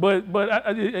 but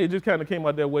it just kind of came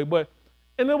out that way.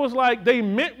 And it was like they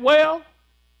meant well,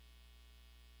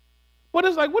 but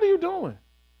it's like, what are you doing?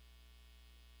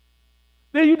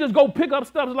 Then you just go pick up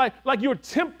stuff like you're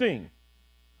tempting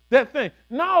that thing.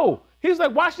 No, he's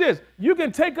like, watch this. You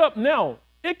can take up now.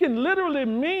 It can literally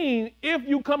mean if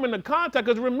you come into contact,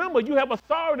 because remember, you have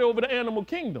authority over the animal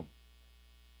kingdom.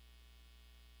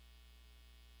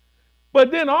 But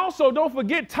then also, don't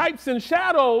forget types and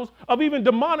shadows of even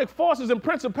demonic forces and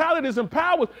principalities and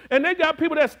powers. And they got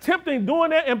people that's tempting doing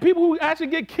that, and people who actually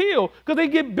get killed because they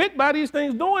get bit by these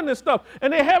things doing this stuff.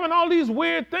 And they're having all these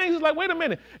weird things. It's like, wait a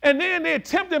minute. And then they're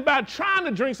tempted by trying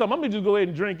to drink something. I'm going to just go ahead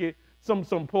and drink it, some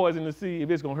poison to see if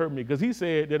it's going to hurt me, because he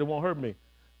said that it won't hurt me.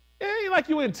 It ain't like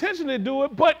you intentionally do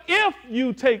it, but if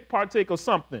you partake of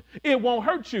something, it won't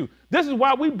hurt you. This is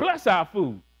why we bless our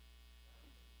food.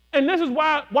 And this is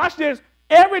why, watch this,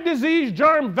 every disease,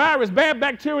 germ, virus, bad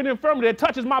bacteria, and infirmity that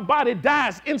touches my body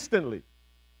dies instantly.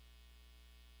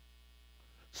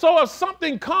 So if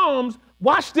something comes,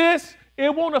 watch this,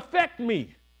 it won't affect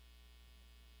me.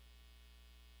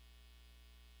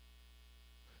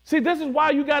 See, this is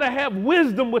why you got to have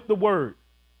wisdom with the word.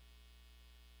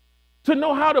 To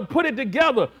know how to put it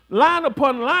together, line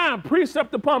upon line,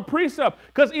 precept upon precept.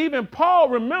 Because even Paul,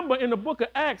 remember in the book of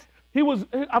Acts,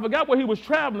 I forgot where he was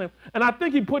traveling, and I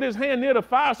think he put his hand near the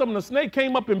fire, something, the snake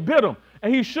came up and bit him,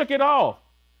 and he shook it off.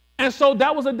 And so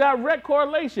that was a direct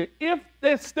correlation. If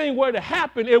this thing were to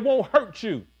happen, it won't hurt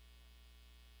you.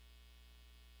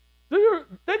 Do you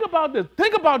think about this?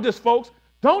 Think about this, folks.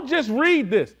 Don't just read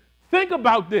this. Think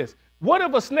about this. What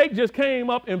if a snake just came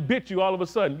up and bit you all of a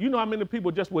sudden? You know how many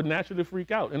people just would naturally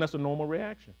freak out, and that's a normal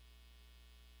reaction.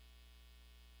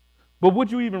 But would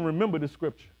you even remember the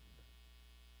scripture?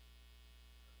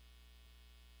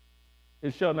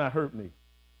 It shall not hurt me.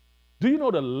 Do you know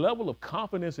the level of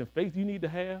confidence and faith you need to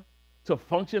have to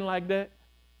function like that?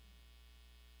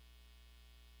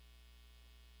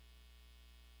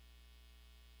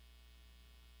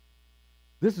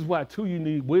 This is why, too, you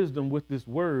need wisdom with this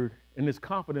word and this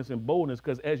confidence and boldness,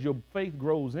 because as your faith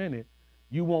grows in it,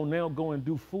 you won't now go and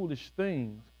do foolish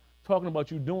things, talking about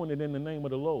you doing it in the name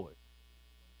of the Lord.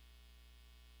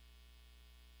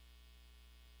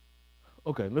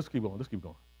 Okay, let's keep going.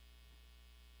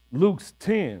 Luke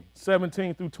 10,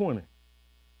 17 through 20.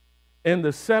 And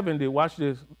the 70, watch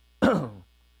this,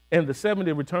 and the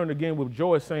 70 returned again with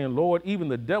joy, saying, Lord, even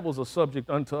the devils are subject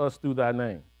unto us through thy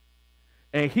name.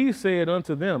 And he said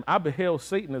unto them, I beheld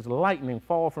Satan as lightning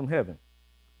fall from heaven.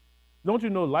 Don't you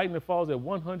know lightning falls at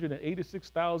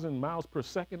 186,000 miles per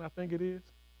second, I think it is?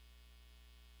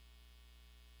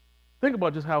 Think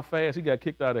about just how fast he got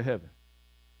kicked out of heaven.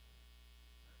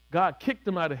 God kicked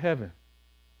him out of heaven.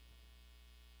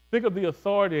 Think of the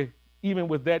authority even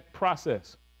with that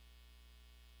process.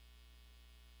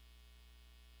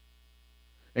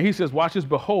 And he says, watch this,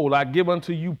 behold, I give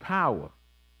unto you power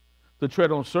to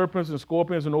tread on serpents and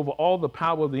scorpions and over all the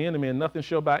power of the enemy, and nothing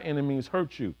shall by any means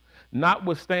hurt you.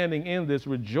 Notwithstanding in this,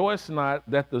 rejoice not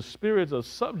that the spirits are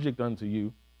subject unto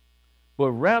you,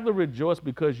 but rather rejoice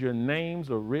because your names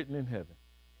are written in heaven.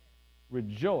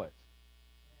 Rejoice.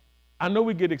 I know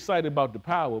we get excited about the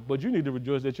power, but you need to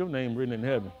rejoice that your name is written in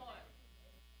heaven.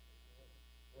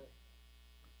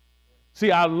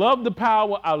 See, I love the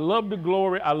power, I love the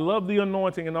glory, I love the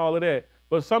anointing and all of that.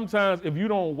 But sometimes if you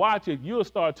don't watch it, you'll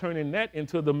start turning that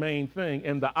into the main thing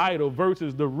and the idol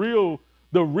versus the real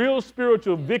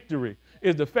spiritual victory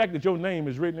is the fact that your name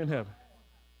is written in heaven.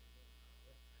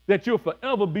 That you'll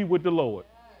forever be with the Lord.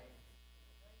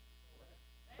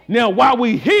 Now, while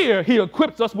we're here, he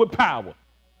equips us with power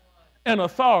and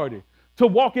authority to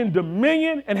walk in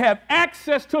dominion and have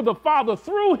access to the Father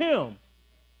through him.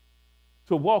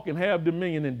 To walk and have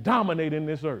dominion and dominate in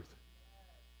this earth.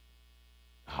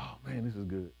 Oh, man, this is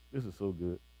good. This is so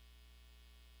good.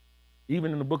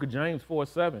 Even in the book of James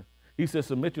 4:7, he says,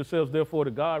 submit yourselves therefore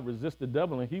to God, resist the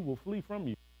devil, and he will flee from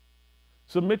you.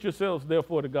 Submit yourselves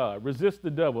therefore to God, resist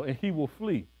the devil, and he will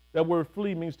flee. That word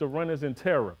flee means to run as in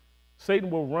terror. Satan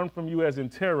will run from you as in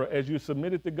terror as you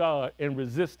submit it to God and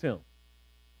resist him.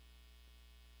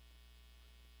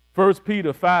 1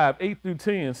 Peter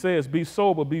 5:8-10 says, be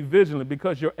sober, be vigilant,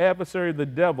 because your adversary, the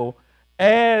devil,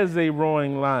 as a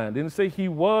roaring lion, didn't say he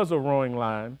was a roaring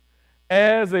lion,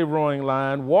 as a roaring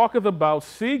lion, walketh about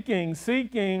seeking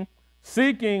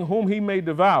whom he may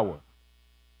devour.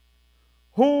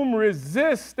 Whom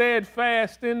resist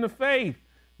steadfast in the faith.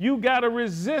 You got to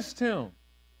resist him.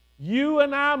 You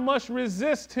and I must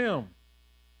resist him.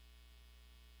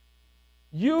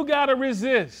 You got to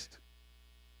resist.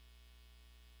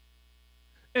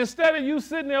 Instead of you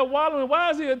sitting there wallowing, why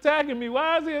is he attacking me?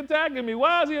 Why is he attacking me?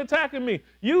 Why is he attacking me?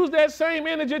 Use that same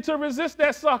energy to resist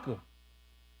that sucker.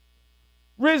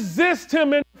 Resist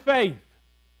him in faith.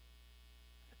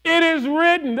 It is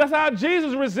written. That's how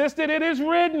Jesus resisted. It is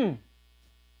written.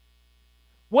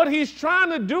 What he's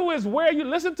trying to do is wear you,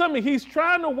 listen to me, he's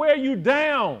trying to wear you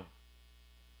down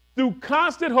through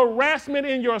constant harassment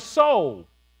in your soul.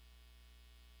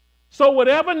 So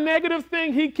whatever negative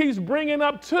thing he keeps bringing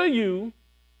up to you,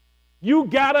 you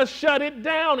got to shut it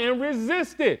down and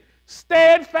resist it.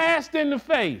 Steadfast in the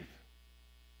faith.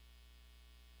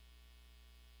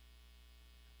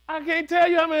 I can't tell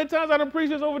you how many times I've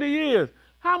preached this over the years.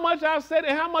 How much I've said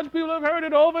it, how much people have heard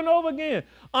it over and over again.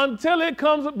 Until it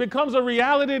becomes a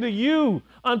reality to you.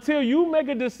 Until you make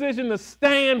a decision to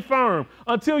stand firm.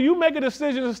 Until you make a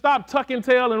decision to stop tucking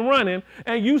tail and running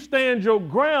and you stand your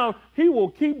ground, he will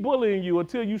keep bullying you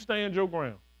until you stand your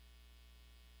ground.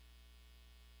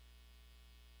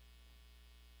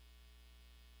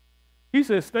 He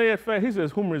says, steadfast, he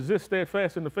says, whom resist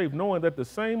steadfast in the faith, knowing that the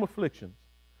same afflictions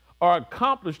are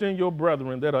accomplished in your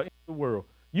brethren that are in the world.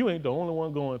 You ain't the only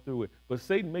one going through it. But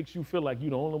Satan makes you feel like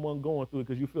you're the only one going through it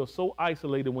because you feel so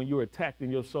isolated when you're attacked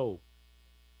in your soul.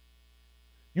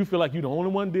 You feel like you're the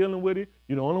only one dealing with it.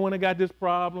 You're the only one that got this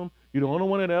problem. You're the only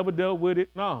one that ever dealt with it.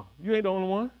 No, you ain't the only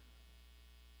one.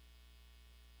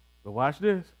 But watch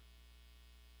this.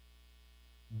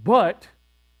 But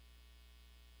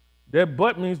that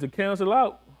but means to cancel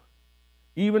out.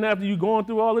 Even after you're going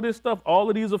through all of this stuff, all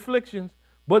of these afflictions,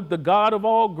 but the God of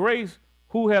all grace,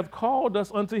 who hath called us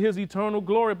unto his eternal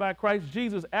glory by Christ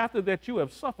Jesus, after that you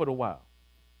have suffered a while,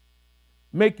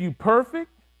 make you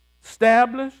perfect,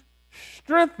 establish,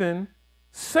 strengthen,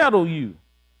 settle you.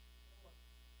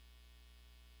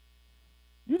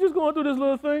 You're just going through this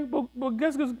little thing, but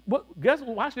guess,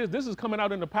 watch this. This is coming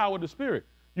out in the power of the Spirit.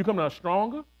 You're coming out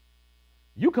stronger.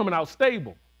 You're coming out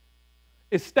stable,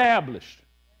 established,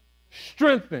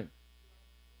 strengthened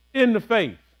in the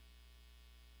faith.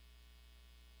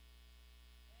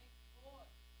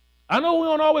 I know we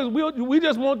don't always, we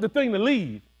just want the thing to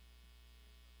leave.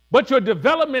 But your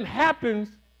development happens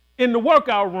in the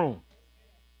workout room.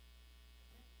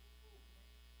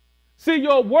 See,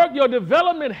 your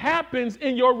development happens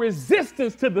in your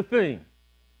resistance to the thing,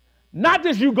 not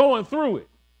just you going through it.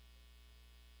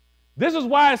 This is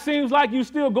why it seems like you're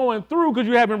still going through, because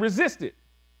you haven't resisted.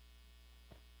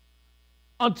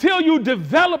 Until you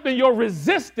develop in your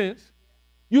resistance,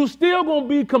 you're still going to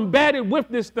be combated with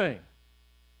this thing.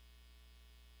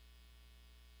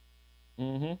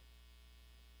 I'm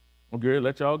going to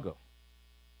let y'all go.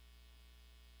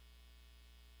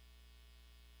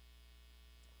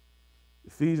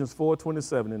 Ephesians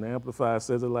 4:27 in the Amplified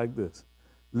says it like this.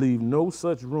 Leave no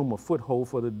such room or foothold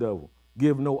for the devil.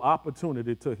 Give no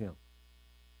opportunity to him.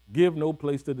 Give no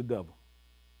place to the devil.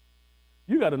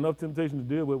 You got enough temptation to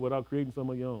deal with without creating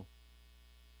some of your own.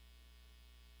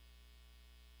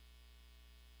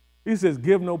 He says,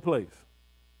 give no place.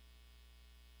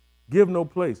 Give no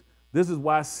place. This is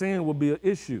why sin will be an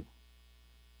issue.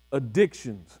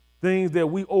 Addictions, things that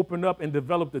we open up and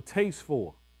develop the taste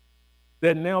for,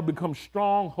 that now become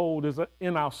strongholds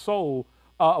in our soul,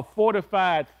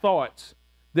 fortified thoughts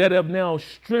that have now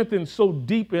strengthened so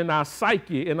deep in our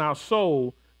psyche, in our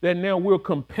soul, that now we're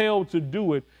compelled to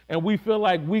do it, and we feel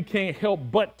like we can't help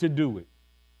but to do it.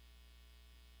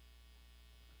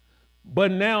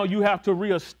 But now you have to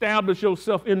reestablish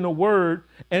yourself in the Word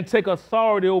and take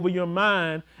authority over your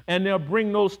mind, and now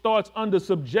bring those thoughts under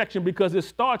subjection, because it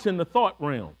starts in the thought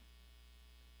realm.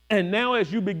 And now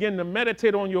as you begin to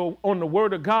meditate on the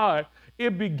Word of God,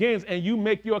 it begins, and you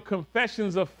make your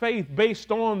confessions of faith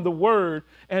based on the Word,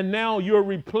 and now you're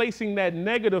replacing that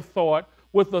negative thought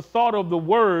with the thought of the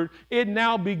Word. It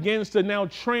now begins to now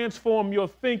transform your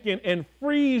thinking and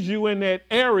frees you in that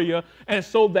area. And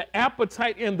so the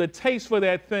appetite and the taste for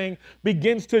that thing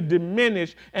begins to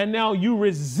diminish, and now you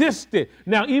resist it.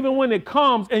 Now, even when it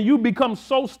comes and you become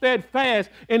so steadfast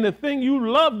in the thing you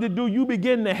love to do, you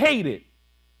begin to hate it.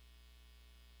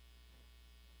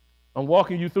 I'm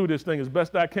walking you through this thing as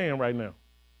best I can right now.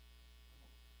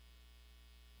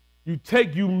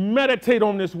 You meditate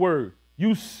on this word.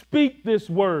 You speak this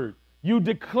word. You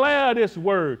declare this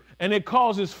word, and it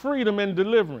causes freedom and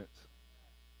deliverance.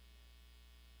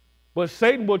 But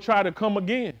Satan will try to come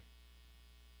again.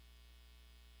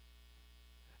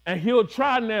 And he'll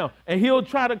try now, and he'll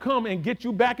try to come and get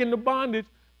you back into bondage,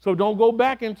 so don't go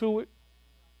back into it.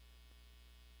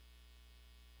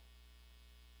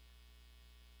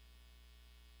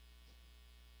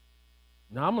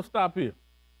 Now, I'm going to stop here.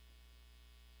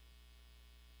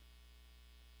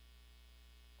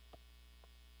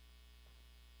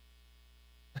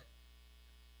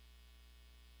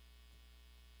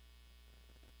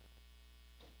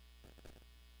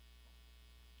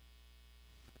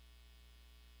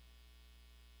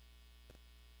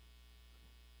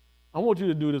 I want you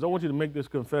to do this. I want you to make this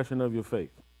confession of your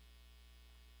faith.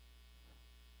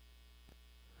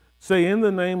 Say, in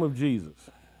the name of Jesus,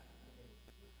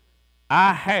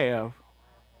 I have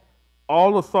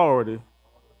all authority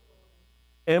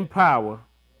and power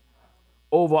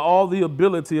over all the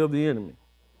ability of the enemy.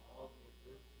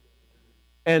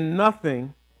 And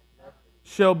nothing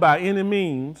shall by any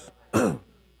means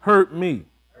hurt me.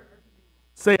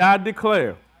 Say, I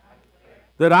declare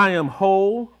that I am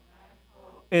whole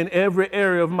in every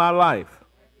area of my life.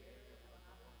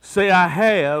 Say, I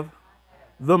have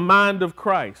the mind of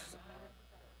Christ.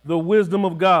 The wisdom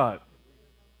of God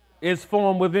is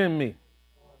formed within me.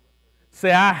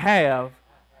 Say, I have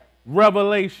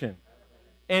revelation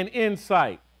and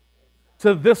insight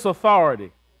to this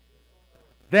authority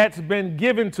that's been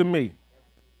given to me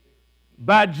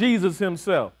by Jesus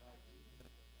himself.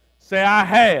 Say, I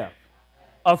have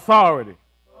authority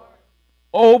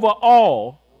over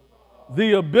all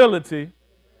the ability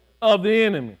of the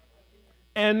enemy,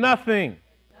 and nothing,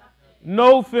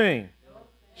 no thing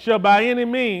shall by any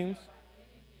means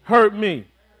hurt me.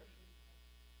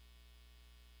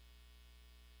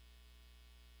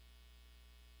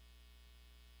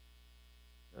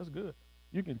 That's good.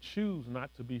 You can choose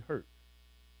not to be hurt.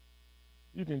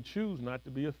 You can choose not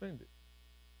to be offended.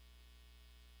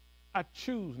 I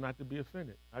choose not to be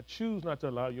offended. I choose not to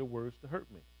allow your words to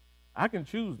hurt me. I can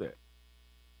choose that.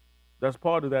 That's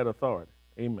part of that authority.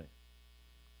 Amen.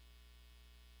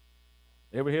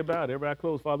 Every head bowed, every eye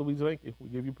closed. Father, we thank you. We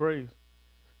give you praise.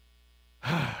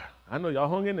 I know y'all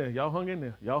hung in there. Y'all hung in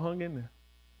there. Y'all hung in there.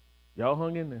 Y'all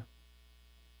hung in there.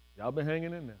 Y'all been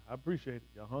hanging in there. I appreciate it.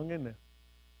 Y'all hung in there.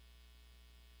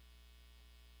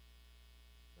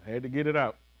 I had to get it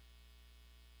out.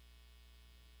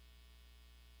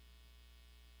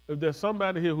 If there's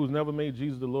somebody here who's never made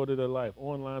Jesus the Lord of their life,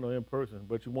 online or in person,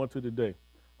 but you want to today,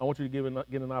 I want you to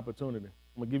get an opportunity.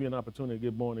 I'm going to give you an opportunity to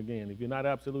get born again. If you're not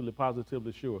absolutely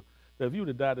positively sure that if you were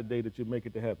to die today that you'd make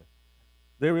it to heaven,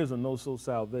 there is a no-soul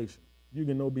salvation. You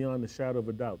can know beyond the shadow of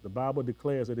a doubt. The Bible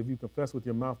declares that if you confess with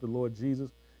your mouth the Lord Jesus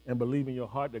and believe in your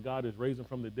heart that God is raising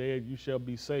from the dead, you shall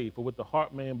be saved. For with the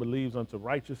heart man believes unto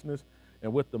righteousness,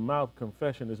 and with the mouth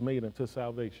confession is made unto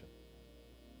salvation.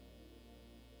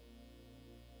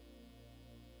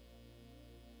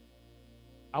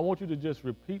 I want you to just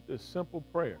repeat this simple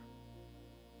prayer.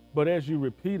 But as you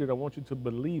repeat it, I want you to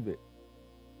believe it.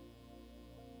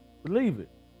 Believe it.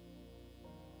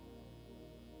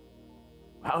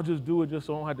 I'll just do it just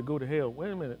so I don't have to go to hell.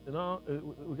 Wait a minute.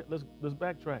 Let's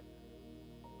backtrack.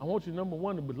 I want you, number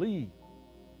one, to believe.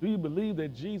 Do you believe that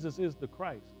Jesus is the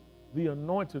Christ, the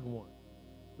anointed one,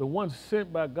 the one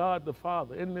sent by God the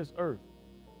Father in this earth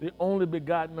the only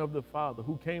begotten of the Father,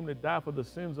 who came to die for the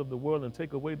sins of the world and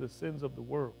take away the sins of the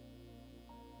world?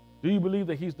 Do you believe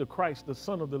that he's the Christ, the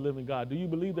Son of the living God? Do you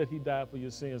believe that he died for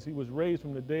your sins? He was raised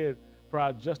from the dead for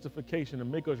our justification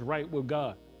and make us right with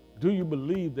God. Do you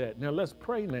believe that? Now let's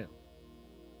pray now.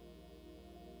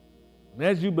 And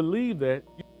as you believe that,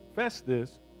 you confess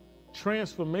this,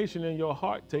 transformation in your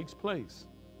heart takes place.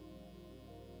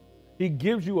 He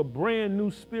gives you a brand new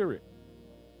spirit.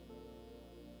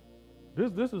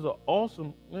 This is an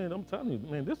awesome, man, I'm telling you,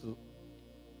 man,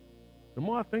 the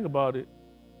more I think about it,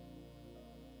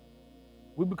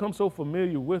 we become so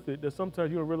familiar with it that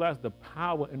sometimes you don't realize the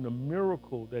power and the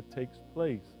miracle that takes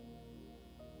place.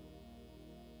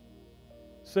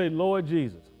 Say, Lord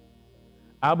Jesus,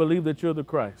 I believe that you're the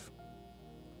Christ,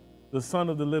 the Son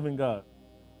of the living God.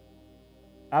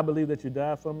 I believe that you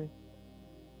died for me.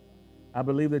 I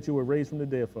believe that you were raised from the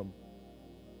dead for me.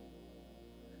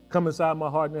 Come inside my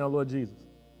heart now, Lord Jesus.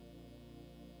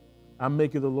 I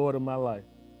make you the Lord of my life.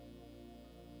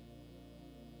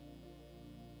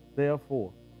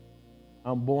 Therefore,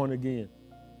 I'm born again.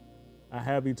 I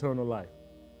have eternal life.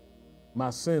 My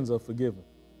sins are forgiven.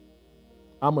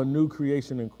 I'm a new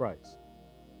creation in Christ.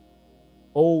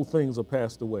 Old things are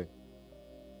passed away,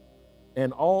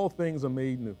 and all things are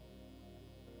made new.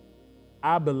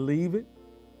 I believe it,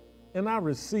 and I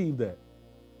receive that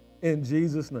in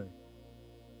Jesus' name.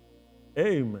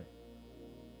 Amen.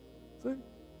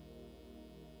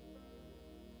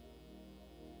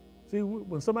 See,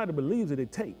 when somebody believes it,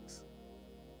 it takes.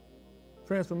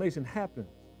 Transformation happens.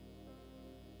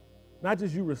 Not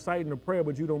just you reciting a prayer,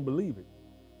 but you don't believe it.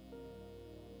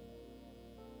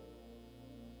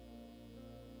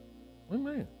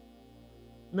 Amen.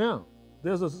 Now,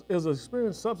 there's an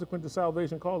experience subsequent to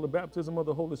salvation called the baptism of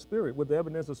the Holy Spirit, with the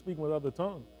evidence of speaking with other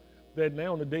tongues. That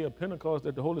now on the day of Pentecost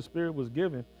that the Holy Spirit was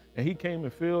given, and he came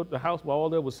and filled the house while all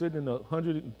that was sitting in the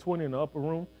 120 in the upper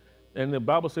room. And the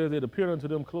Bible says it appeared unto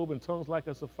them cloven tongues like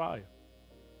as of fire.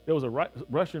 There was a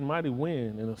rushing mighty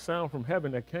wind and a sound from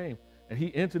heaven that came, and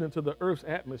he entered into the earth's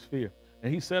atmosphere,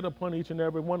 and he sat upon each and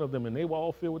every one of them, and they were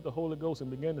all filled with the Holy Ghost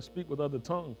and began to speak with other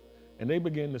tongues, and they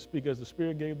began to speak as the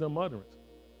Spirit gave them utterance.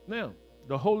 Now,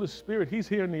 the Holy Spirit, he's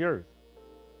here in the earth.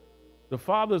 The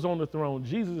Father's on the throne.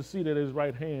 Jesus is seated at his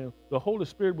right hand. The Holy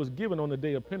Spirit was given on the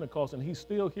day of Pentecost, and he's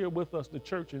still here with us, the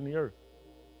church in the earth.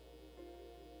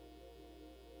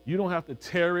 You don't have to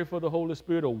tarry for the Holy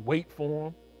Spirit or wait for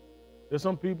him. There's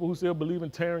some people who still believe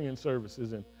in tarrying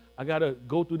services, and I got to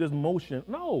go through this motion.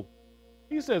 No.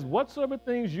 He says, whatsoever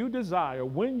things you desire,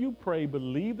 when you pray,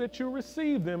 believe that you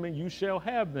receive them, and you shall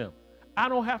have them. I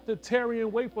don't have to tarry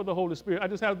and wait for the Holy Spirit. I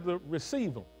just have to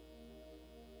receive him.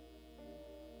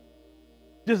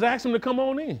 Just ask him to come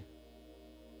on in.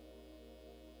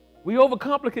 We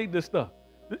overcomplicate this stuff.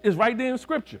 It's right there in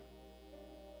Scripture.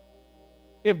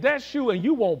 If that's you and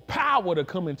you want power to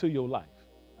come into your life,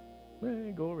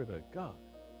 man, glory to God.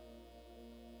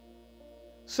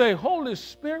 Say, Holy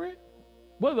Spirit,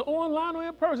 whether online or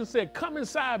in person, say, come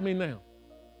inside me now.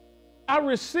 I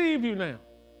receive you now.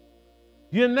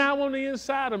 You're now on the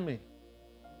inside of me.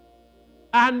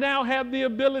 I now have the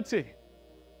ability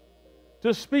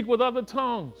to speak with other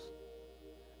tongues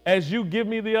as you give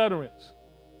me the utterance.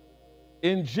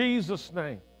 In Jesus'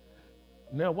 name.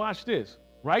 Now watch this.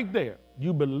 Right there.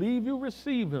 You believe you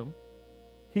receive him.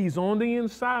 He's on the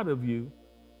inside of you.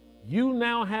 You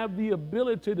now have the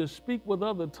ability to speak with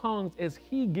other tongues as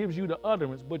he gives you the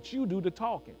utterance, but you do the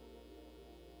talking.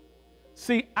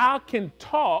 See, I can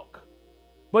talk,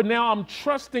 but now I'm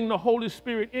trusting the Holy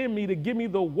Spirit in me to give me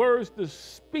the words to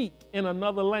speak in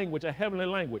another language, a heavenly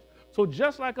language. So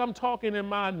just like I'm talking in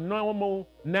my normal,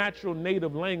 natural,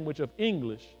 native language of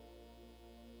English,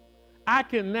 I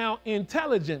can now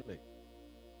intelligently,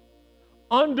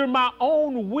 under my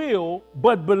own will,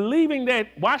 but believing that,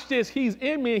 watch this, he's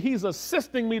in me and he's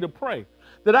assisting me to pray,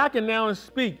 that I can now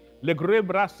speak.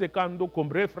 That's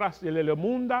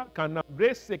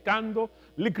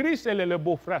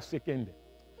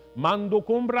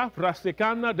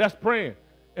praying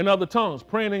in other tongues,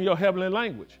 praying in your heavenly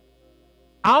language.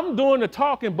 I'm doing the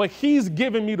talking, but he's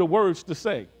giving me the words to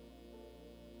say.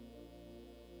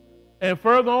 And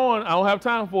further on, I don't have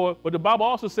time for it, but the Bible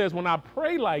also says when I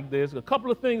pray like this, a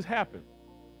couple of things happen.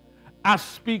 I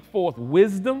speak forth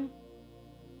wisdom.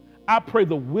 I pray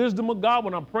the wisdom of God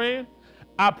when I'm praying.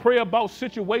 I pray about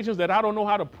situations that I don't know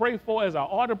how to pray for as I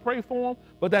ought to pray for them,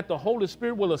 but that the Holy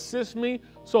Spirit will assist me.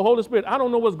 So Holy Spirit, I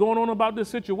don't know what's going on about this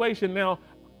situation now.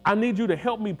 I need you to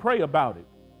help me pray about it.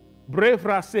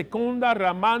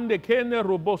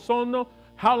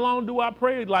 How long do I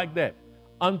pray like that?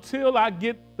 Until I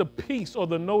get the peace or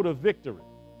the note of victory.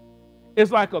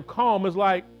 It's like a calm. It's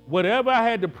like whatever I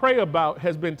had to pray about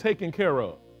has been taken care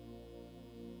of.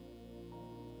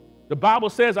 The Bible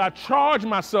says I charge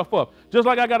myself up. Just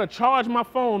like I got to charge my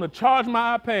phone, to charge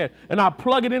my iPad, and I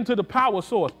plug it into the power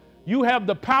source. You have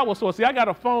the power source. See, I got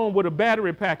a phone with a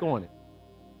battery pack on it.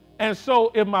 And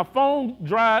so if my phone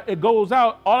it goes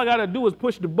out, all I got to do is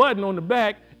push the button on the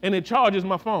back, and it charges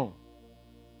my phone.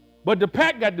 But the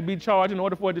pack got to be charged in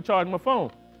order for it to charge my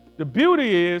phone. The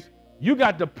beauty is you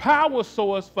got the power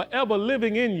source forever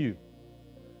living in you.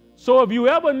 So if you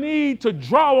ever need to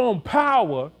draw on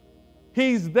power,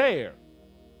 he's there.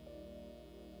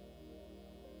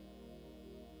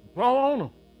 Draw on him.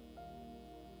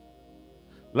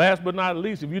 Last but not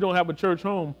least, if you don't have a church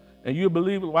home and you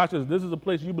believe, watch this is a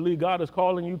place you believe God is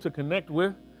calling you to connect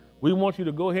with, we want you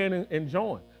to go ahead and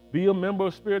join. Be a member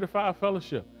of Spirit of Fire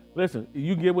Fellowship. Listen,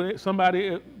 you get with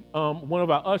somebody, one of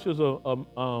our ushers or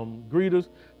greeters,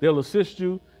 they'll assist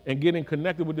you in getting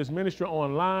connected with this ministry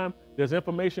online. There's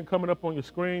information coming up on your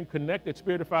screen. Connect at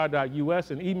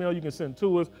spiritofire.us, an email you can send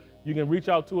to us. You can reach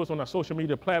out to us on our social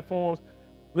media platforms.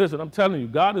 Listen, I'm telling you,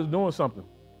 God is doing something.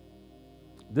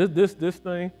 This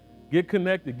thing, get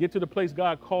connected. Get to the place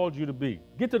God called you to be.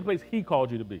 Get to the place he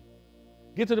called you to be.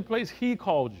 Get to the place he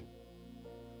called you.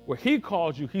 Where he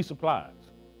called you, he supplies.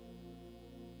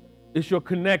 It's your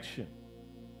connection.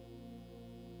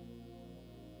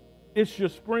 It's your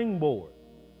springboard.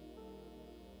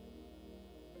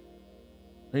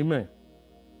 Amen.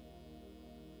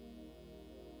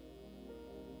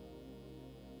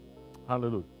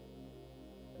 Hallelujah.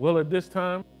 Well, at this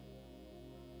time,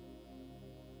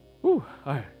 all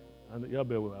right. Y'all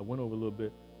bear with me. I went over a little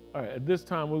bit. All right. At this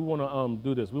time, we want to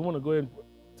do this. We want to go ahead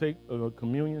and take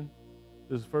communion.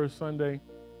 This first Sunday.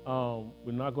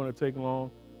 We're not going to take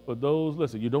long. For those,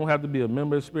 listen, you don't have to be a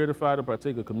member of Spirit of Fire to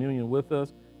partake of communion with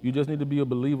us. You just need to be a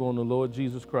believer on the Lord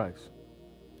Jesus Christ.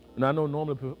 And I know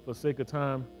normally for sake of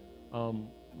time,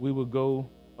 we would go,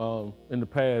 in the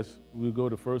past, we would go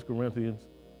to 1 Corinthians,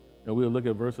 and we'll look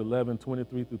at verse 11,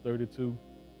 23 through 32.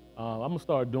 I'm going to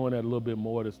start doing that a little bit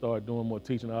more, to start doing more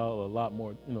teaching. I'll a lot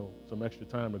more, some extra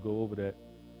time to go over that.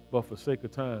 But for sake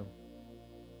of time,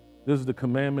 this is the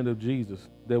commandment of Jesus,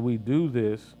 that we do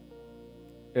this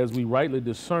as we rightly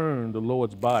discern the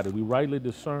Lord's body. We rightly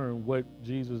discern what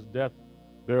Jesus' death,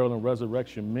 burial, and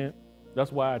resurrection meant.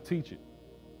 That's why I teach it,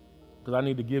 because I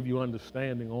need to give you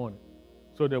understanding on it,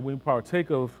 so that when we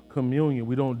partake of communion,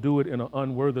 we don't do it in an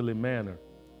unworthily manner,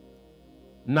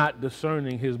 not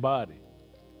discerning his body.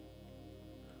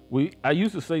 I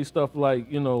used to say stuff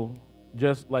like,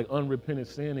 just like unrepentant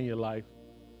sin in your life.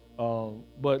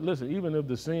 But listen, even if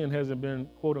the sin hasn't been,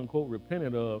 quote unquote,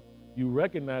 repented of, you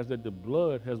recognize that the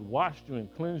blood has washed you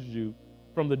and cleansed you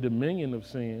from the dominion of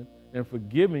sin and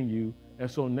forgiven you.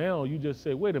 And so now you just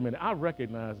say, wait a minute, I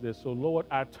recognize this. So Lord,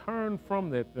 I turn from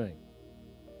that thing.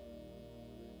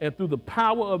 And through the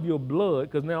power of your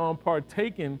blood, because now I'm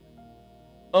partaking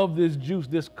of this juice,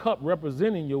 this cup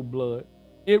representing your blood,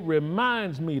 it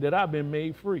reminds me that I've been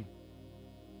made free.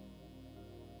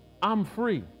 I'm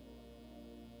free.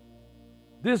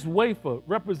 This wafer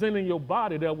representing your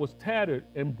body that was tattered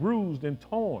and bruised and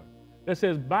torn, that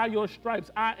says, by your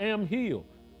stripes, I am healed.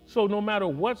 So no matter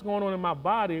what's going on in my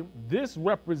body, this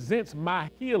represents my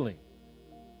healing.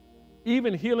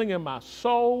 Even healing in my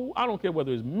soul, I don't care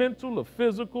whether it's mental or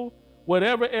physical,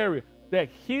 whatever area, that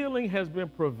healing has been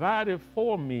provided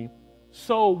for me.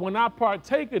 So when I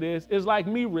partake of this, it's like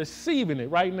me receiving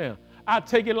it right now. I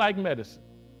take it like medicine.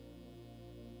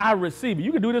 I receive it.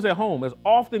 You can do this at home as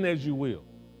often as you will.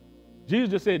 Jesus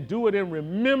just said, do it in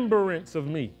remembrance of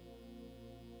me.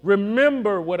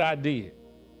 Remember what I did.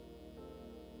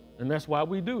 And that's why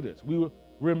we do this. We were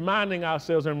reminding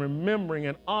ourselves and remembering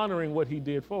and honoring what he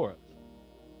did for us.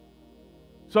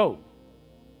 So,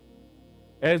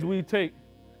 as we take,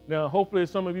 now hopefully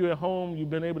some of you at home,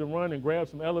 you've been able to run and grab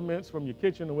some elements from your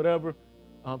kitchen or whatever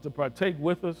to partake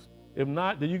with us. If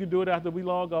not, then you can do it after we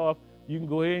log off. You can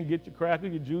go ahead and get your cracker,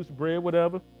 your juice, bread,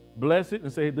 whatever. Bless it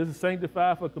and say, this is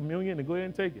sanctified for communion, and go ahead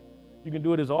and take it. You can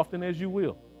do it as often as you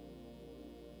will.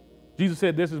 Jesus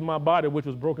said, this is my body which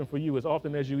was broken for you. As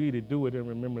often as you eat it, do it in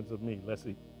remembrance of me. Let's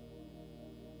eat.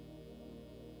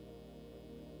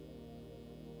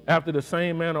 After the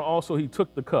same manner also he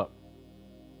took the cup.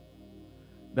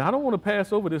 Now I don't want to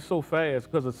pass over this so fast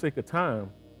because of sake of time,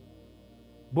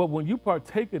 but when you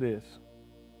partake of this,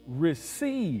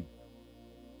 receive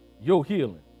your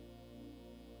healing.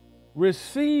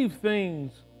 Receive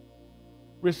things,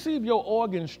 receive your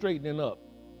organs straightening up,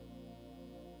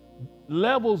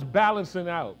 levels balancing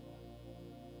out.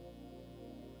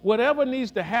 Whatever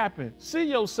needs to happen, see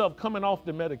yourself coming off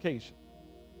the medication.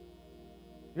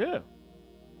 Yeah,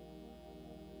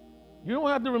 You don't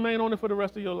have to remain on it for the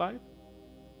rest of your life.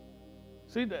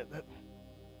 See,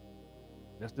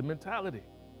 that's the mentality.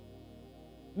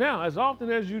 Now, as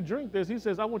often as you drink this, he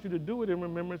says, I want you to do it in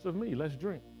remembrance of me. Let's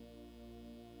drink.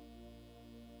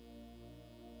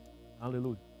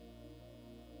 Hallelujah.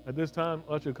 At this time,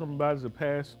 usher coming by to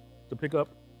pass, to pick up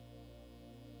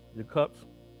your cups.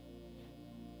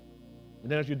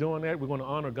 And as you're doing that, we're going to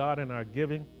honor God in our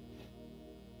giving.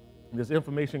 There's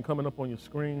information coming up on your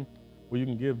screen where you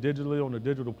can give digitally on the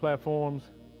digital platforms.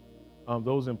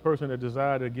 Those in person that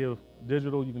desire to give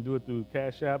digital, you can do it through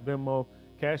Cash App, Venmo.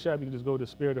 Cash App, you can just go to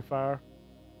Spirit of Fire.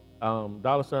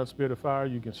 $ Spirit of Fire,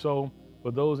 you can sow.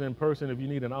 For those in person, if you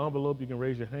need an envelope, you can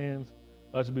raise your hands.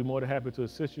 I should be more than happy to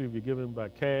assist you if you're giving by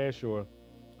cash or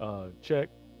check.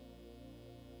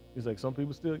 He's like, some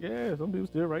people still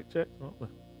write checks.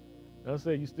 I'll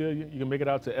say you can make it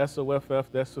out to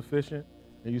SOFF, that's sufficient.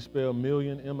 And you spell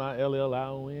million,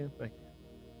 MILLION. Thank you.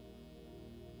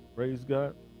 Praise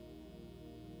God.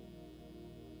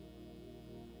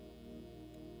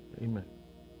 Amen.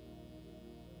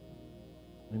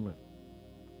 Amen.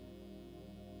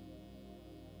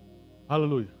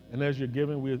 Hallelujah. And as you're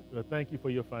giving, we thank you for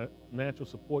your financial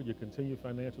support, your continued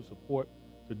financial support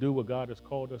to do what God has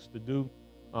called us to do.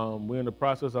 We're in the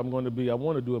process. I want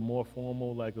to do it more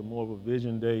formal, like more of a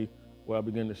vision day where I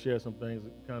begin to share some things,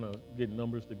 kind of get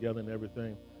numbers together and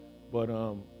everything. But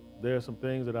there are some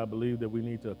things that I believe that we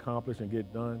need to accomplish and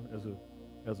get done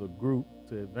as a group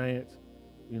to advance.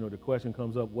 You know, the question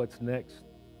comes up, what's next?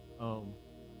 And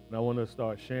I want to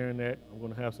start sharing that. I'm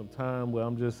going to have some time where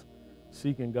I'm just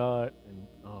seeking God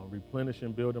and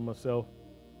replenishing, building myself.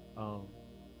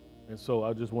 And so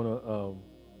I just want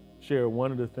to share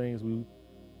one of the things we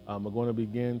are going to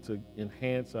begin to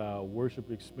enhance our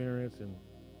worship experience and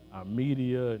our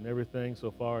media and everything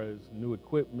so far as new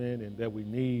equipment and that we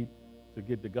need to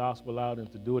get the gospel out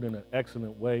and to do it in an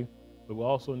excellent way. But we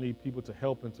also need people to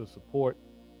help and to support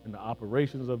in the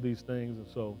operations of these things. And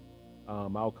so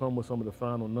I'll come with some of the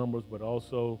final numbers, but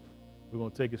also we're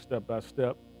going to take it step by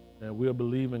step. And we'll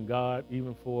believe in God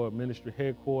even for ministry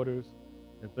headquarters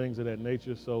and things of that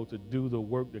nature, so to do the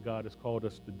work that God has called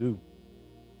us to do.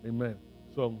 Amen.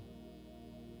 So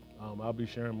I'll be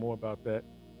sharing more about that,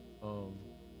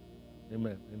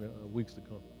 amen, in the weeks to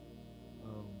come.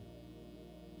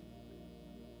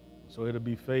 So it'll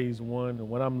be phase one. And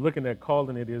what I'm looking at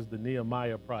calling it is the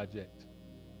Nehemiah Project.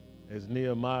 As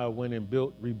Nehemiah went and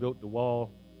rebuilt the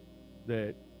wall,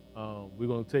 that we're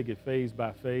going to take it phase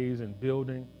by phase in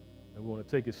building, and we're going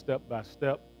to take it step by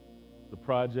step, the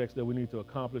projects that we need to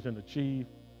accomplish and achieve,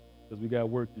 because we got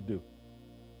work to do.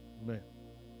 Amen.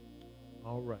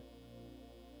 All right.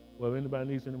 Well, if anybody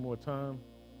needs any more time,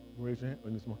 raise your hand.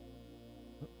 This one.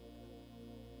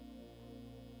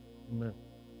 Amen.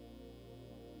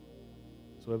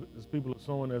 So as people are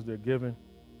sowing, as they're giving,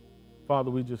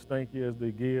 Father, we just thank you as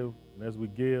they give, and as we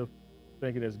give,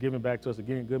 thank you that's giving back to us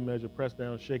again, good measure, pressed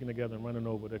down, shaken together, and running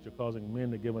over, that you're causing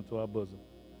men to give into our bosom.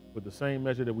 With the same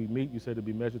measure that we meet, you said to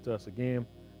be measured to us again.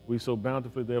 We sow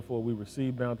bountifully, therefore we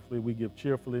receive bountifully, we give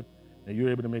cheerfully, and you're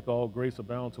able to make all grace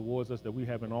abound towards us, that we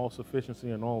have in all sufficiency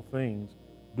in all things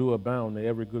do abound to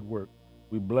every good work.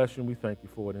 We bless you and we thank you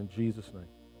for it in Jesus' name.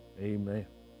 Amen.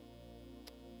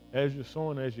 As you're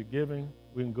sowing, as you're giving,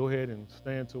 we can go ahead and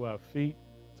stand to our feet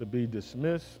to be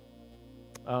dismissed.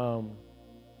 Amen.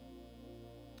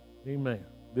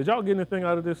 Did y'all get anything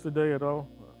out of this today at all?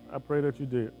 I pray that you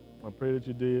did. I pray that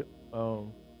you did. I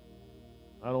don't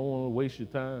want to waste your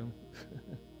time.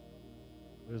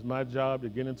 It's my job to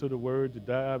get into the Word, to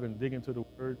dive and dig into the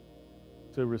Word,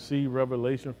 to receive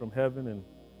revelation from heaven and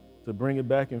to bring it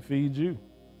back and feed you.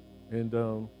 And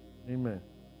amen.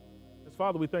 As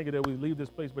Father, we thank you that we leave this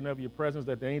place but never your presence,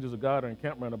 that the angels of God are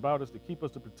encamped round about us to keep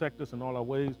us, to protect us in all our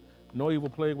ways. No evil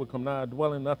plague will come nigh our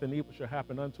dwelling, nothing evil shall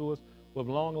happen unto us. With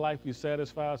long life you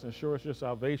satisfy us and assure us your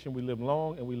salvation. We live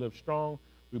long and we live strong.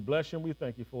 We bless you and we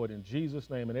thank you for it in Jesus'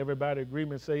 name. And everybody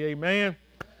agreement say amen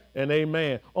and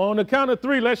amen. On the count of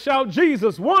three, let's shout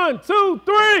Jesus. 1, 2,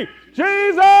 3.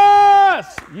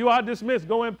 Jesus! You are dismissed.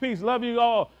 Go in peace. Love you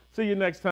all. See you next time.